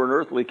looking for an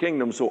earthly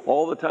kingdom, so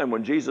all the time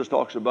when Jesus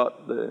talks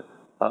about the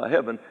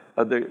heaven,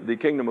 the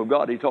kingdom of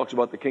God, he talks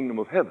about the kingdom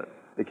of heaven,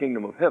 the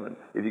kingdom of heaven.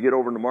 If you get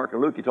over into Mark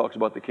and Luke, he talks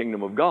about the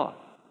kingdom of God.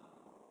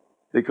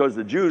 Because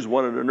the Jews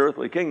wanted an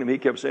earthly kingdom, he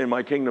kept saying,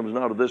 my kingdom is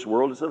not of this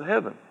world, it's of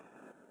heaven.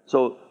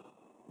 So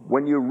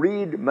when you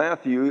read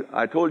Matthew,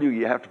 I told you,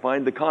 you have to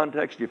find the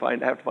context, you have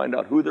to find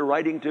out who they're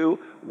writing to,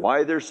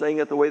 why they're saying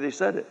it the way they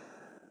said it.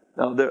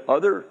 Now, the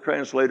other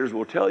translators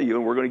will tell you,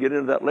 and we're going to get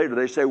into that later,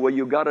 they say, well,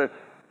 you've got to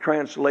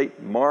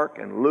translate Mark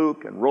and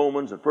Luke and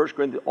Romans and 1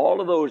 Corinthians,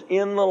 all of those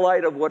in the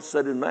light of what's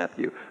said in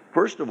Matthew.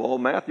 First of all,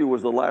 Matthew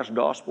was the last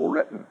gospel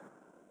written.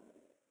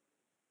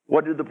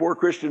 What did the poor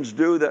Christians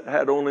do that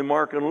had only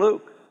Mark and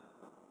Luke?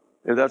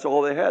 If that's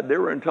all they had, they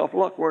were in tough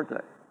luck, weren't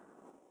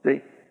they?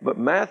 See? But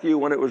Matthew,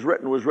 when it was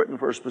written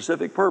for a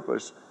specific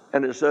purpose,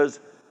 and it says,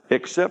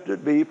 except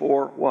it be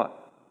for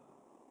what?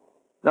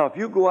 Now, if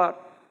you go out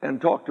and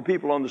talk to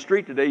people on the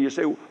street today, you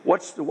say,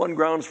 what's the one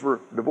grounds for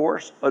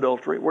divorce?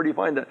 Adultery. Where do you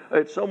find that?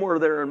 It's somewhere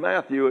there in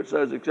Matthew, it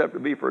says, except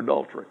it be for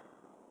adultery.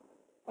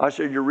 I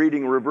said, you're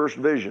reading reversed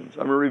visions.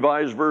 I mean,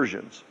 revised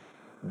versions.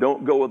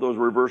 Don't go with those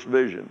reversed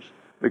visions,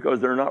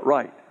 because they're not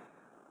right.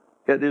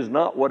 It is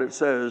not what it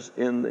says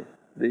in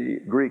the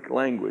Greek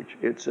language.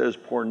 It says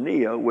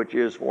porneia, which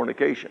is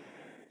fornication.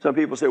 Some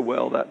people say,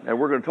 well, and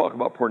we're going to talk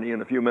about porneia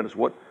in a few minutes.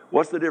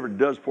 What's the difference?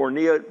 Does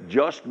porneia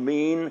just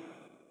mean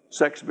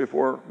sex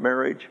before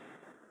marriage?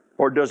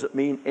 Or does it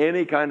mean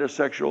any kind of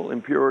sexual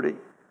impurity?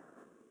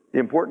 The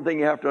important thing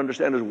you have to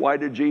understand is, why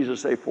did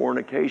Jesus say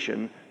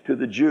fornication to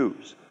the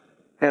Jews?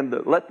 And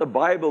let the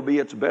Bible be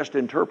its best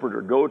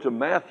interpreter. Go to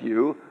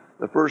Matthew,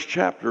 the 1st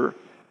chapter,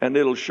 and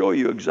it'll show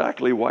you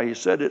exactly why he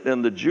said it,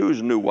 and the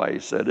Jews knew why he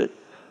said it.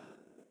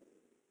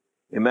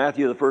 In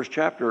Matthew, the 1st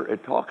chapter,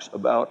 it talks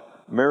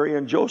about Mary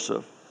and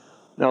Joseph.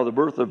 Now, the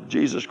birth of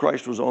Jesus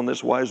Christ was on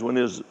this wise, when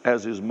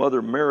as his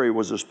mother Mary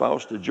was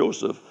espoused to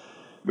Joseph.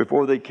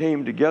 Before they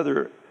came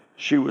together,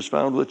 she was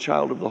found with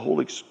child of the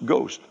Holy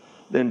Ghost.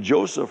 Then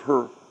Joseph,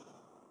 her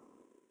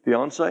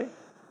fiancé,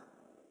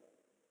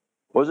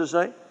 what does it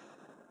say?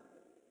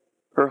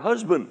 Her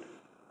husband.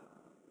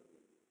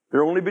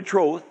 They're only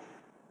betrothed,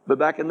 but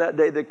back in that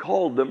day they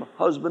called them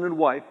husband and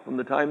wife from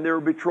the time they were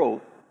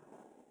betrothed.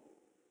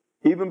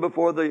 Even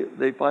before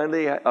they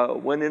finally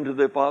went into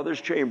the father's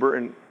chamber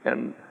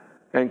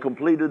and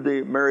completed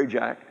the marriage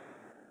act,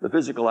 the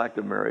physical act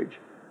of marriage,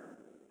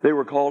 they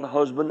were called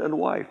husband and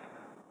wife.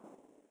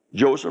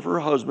 Joseph, her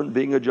husband,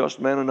 being a just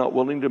man and not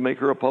willing to make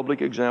her a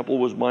public example,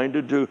 was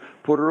minded to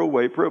put her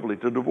away privily,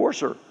 to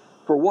divorce her.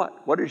 For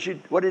what? What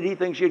did he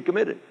think she had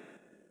committed?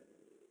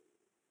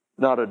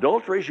 Not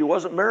adultery. She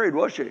wasn't married,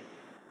 was she?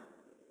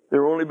 They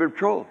were only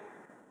betrothed.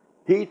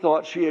 He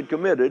thought she had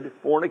committed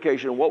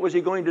fornication. What was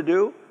he going to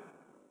do?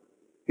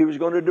 He was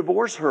going to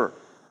divorce her.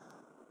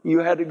 You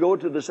had to go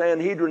to the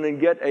Sanhedrin and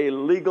get a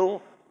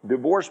legal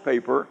divorce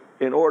paper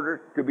in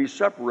order to be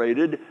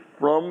separated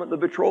from the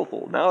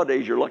betrothal.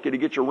 Nowadays, you're lucky to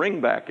get your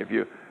ring back if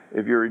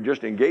you're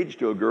just engaged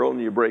to a girl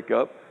and you break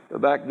up.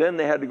 Back then,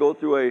 they had to go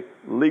through a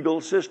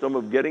legal system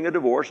of getting a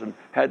divorce and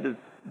had to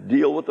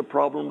deal with the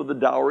problem of the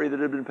dowry that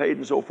had been paid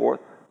and so forth.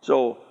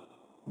 So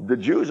the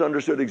Jews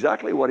understood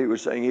exactly what he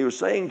was saying. He was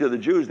saying to the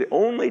Jews, the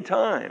only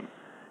time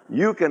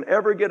you can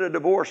ever get a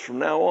divorce from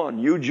now on,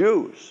 you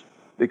Jews,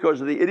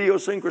 because of the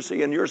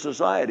idiosyncrasy in your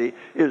society,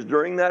 is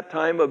during that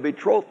time of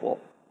betrothal,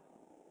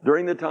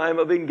 during the time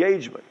of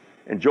engagement.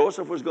 And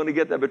Joseph was going to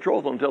get that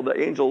betrothal until the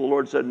angel of the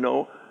Lord said,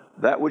 no,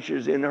 that which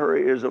is in her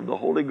is of the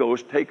Holy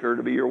Ghost, take her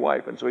to be your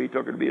wife. And so he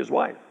took her to be his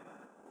wife.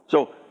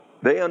 So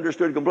they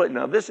understood completely.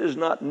 Now, this is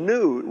not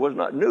new. It was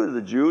not new to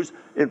the Jews.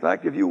 In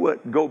fact, if you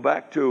go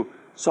back to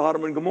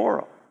Sodom and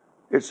Gomorrah,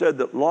 it said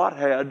that Lot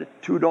had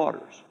 2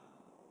 daughters.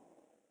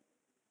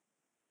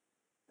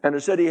 And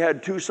it said he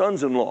had 2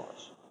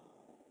 sons-in-laws.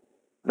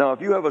 Now,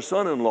 if you have a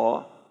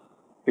son-in-law,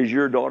 is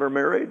your daughter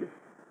married?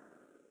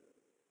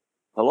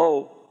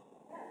 Hello?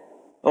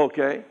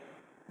 Okay.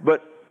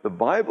 But the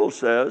Bible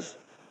says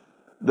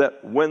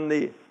that when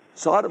the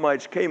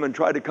Sodomites came and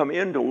tried to come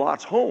into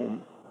Lot's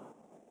home,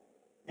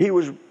 he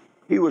was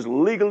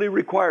legally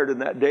required in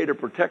that day to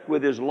protect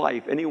with his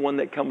life anyone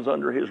that comes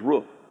under his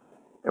roof.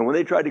 And when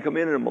they tried to come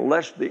in and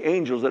molest the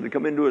angels that had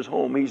come into his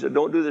home, he said,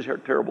 don't do this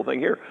terrible thing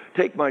here.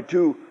 Take my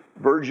 2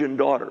 virgin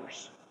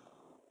daughters.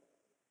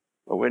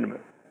 Oh, wait a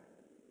minute.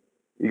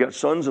 You got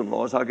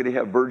sons-in-laws, how could he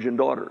have virgin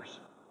daughters?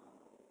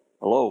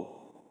 Hello?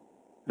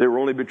 They were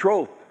only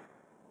betrothed.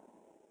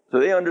 So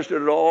they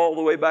understood it all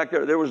the way back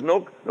there. There was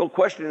no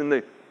question in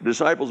the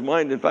disciples'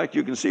 mind. In fact,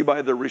 you can see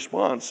by the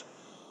response.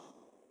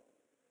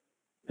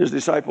 His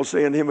disciples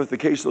say unto him, if the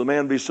case of the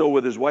man be so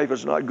with his wife,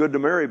 it's not good to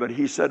marry. But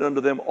he said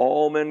unto them,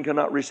 all men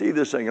cannot receive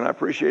this thing. And I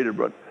appreciated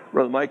what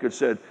Brother Mike had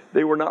said.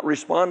 They were not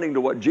responding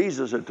to what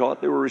Jesus had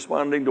taught. They were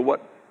responding to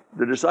what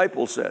the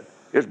disciples said.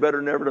 It's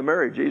better never to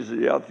marry. Jesus,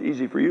 yeah, it's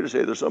easy for you to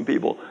say. There's some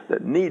people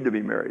that need to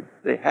be married.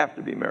 They have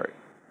to be married.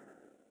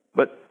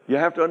 But you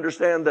have to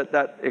understand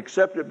that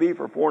except it be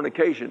for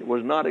fornication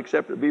was not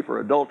except it be for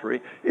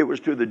adultery. It was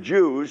to the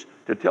Jews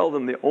to tell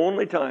them the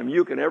only time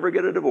you can ever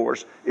get a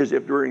divorce is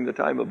if during the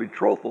time of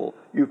betrothal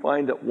you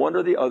find that one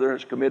or the other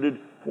has committed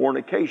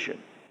fornication.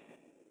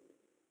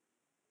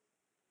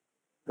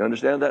 You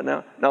understand that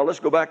now? Now let's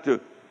go back to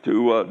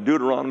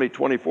Deuteronomy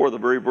 24, the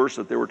very verse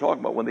that they were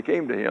talking about. When they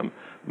came to him,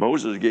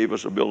 Moses gave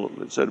us a bill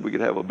that said we could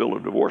have a bill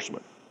of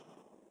divorcement.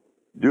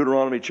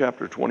 Deuteronomy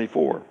chapter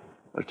 24.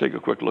 Let's take a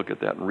quick look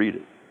at that and read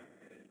it.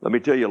 Let me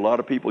tell you, a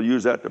lot of people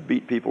use that to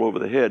beat people over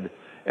the head,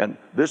 and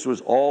this was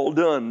all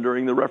done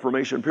during the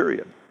Reformation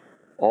period.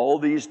 All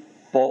these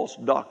false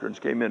doctrines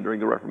came in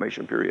during the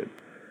Reformation period.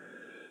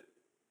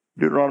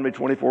 Deuteronomy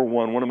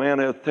 24:1, when a man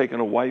hath taken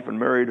a wife and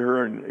married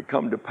her, and it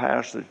come to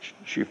pass that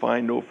she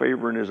find no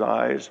favor in his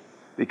eyes,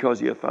 because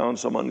he hath found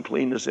some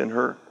uncleanness in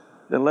her,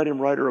 then let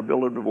him write her a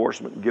bill of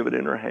divorcement and give it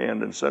in her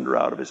hand and send her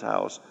out of his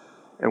house.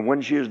 And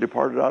when she is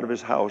departed out of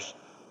his house,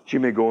 she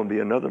may go and be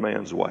another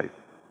man's wife.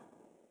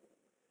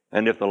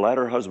 And if the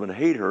latter husband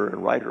hate her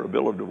and write her a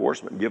bill of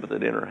divorcement, giveth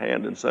it in her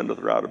hand and sendeth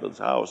her out of his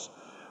house,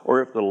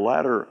 or if the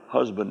latter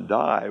husband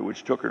die,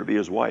 which took her to be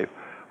his wife,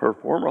 her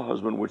former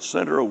husband which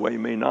sent her away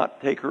may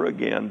not take her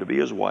again to be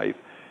his wife.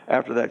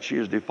 After that she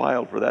is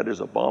defiled, for that is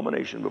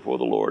abomination before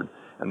the Lord.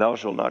 And thou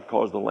shalt not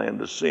cause the land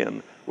to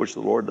sin, which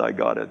the Lord thy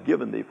God hath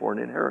given thee for an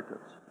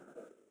inheritance.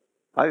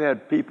 I've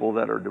had people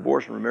that are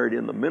divorced and remarried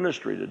in the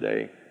ministry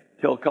today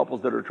tell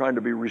couples that are trying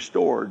to be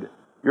restored,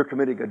 you're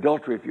committing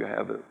adultery if you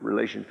have a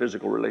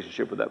physical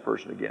relationship with that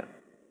person again.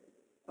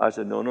 I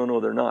said, no,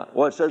 they're not.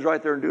 Well, it says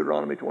right there in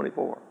Deuteronomy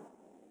 24.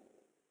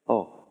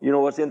 Oh, you know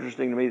what's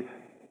interesting to me?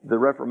 The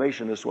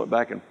Reformationists went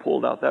back and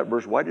pulled out that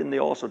verse. Why didn't they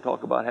also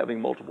talk about having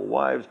multiple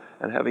wives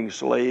and having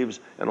slaves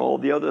and all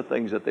the other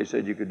things that they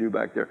said you could do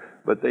back there?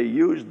 But they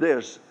used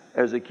this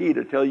as a key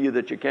to tell you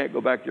that you can't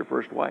go back to your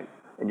first wife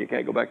and you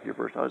can't go back to your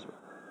first husband.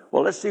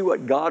 Well, let's see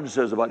what God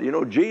says about it. You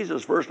know,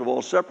 Jesus, first of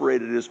all,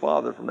 separated his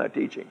father from that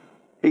teaching.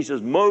 He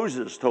says,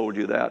 Moses told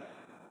you that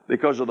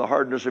because of the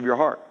hardness of your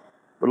heart.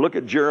 But look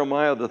at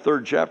Jeremiah, the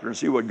 3rd chapter, and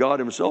see what God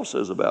himself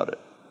says about it.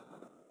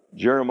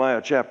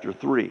 Jeremiah chapter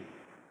 3.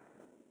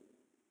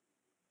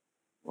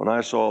 When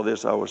I saw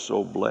this, I was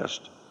so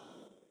blessed.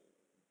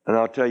 And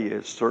I'll tell you,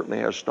 it certainly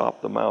has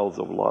stopped the mouths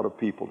of a lot of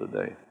people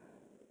today.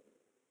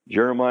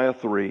 Jeremiah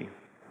 3.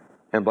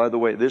 And by the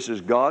way, this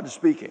is God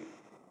speaking.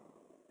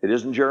 It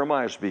isn't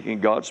Jeremiah speaking,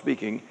 God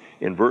speaking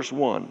in verse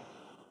 1.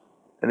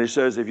 And it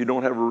says, if you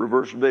don't have a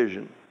reverse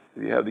vision,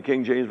 if you have the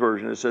King James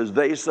Version, it says,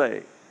 they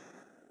say.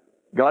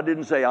 God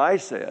didn't say, I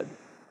said.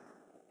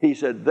 He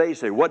said, they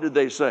say. What did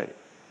they say?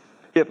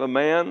 If a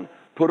man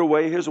put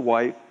away his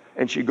wife,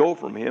 and she go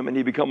from him, and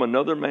he becomes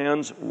another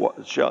man's,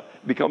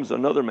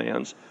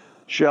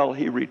 shall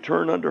he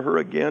return unto her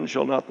again?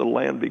 Shall not the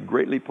land be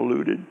greatly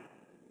polluted?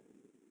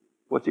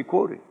 What's he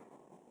quoting?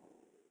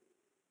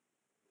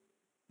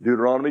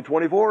 Deuteronomy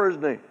 24,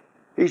 isn't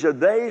he? He said,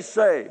 they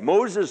say,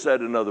 Moses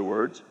said, in other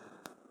words,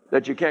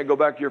 that you can't go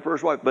back to your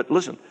first wife. But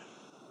listen,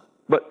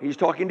 but he's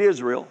talking to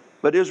Israel.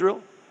 But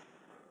Israel,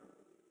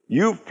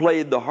 you've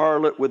played the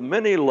harlot with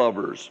many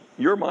lovers.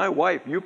 You're my wife. You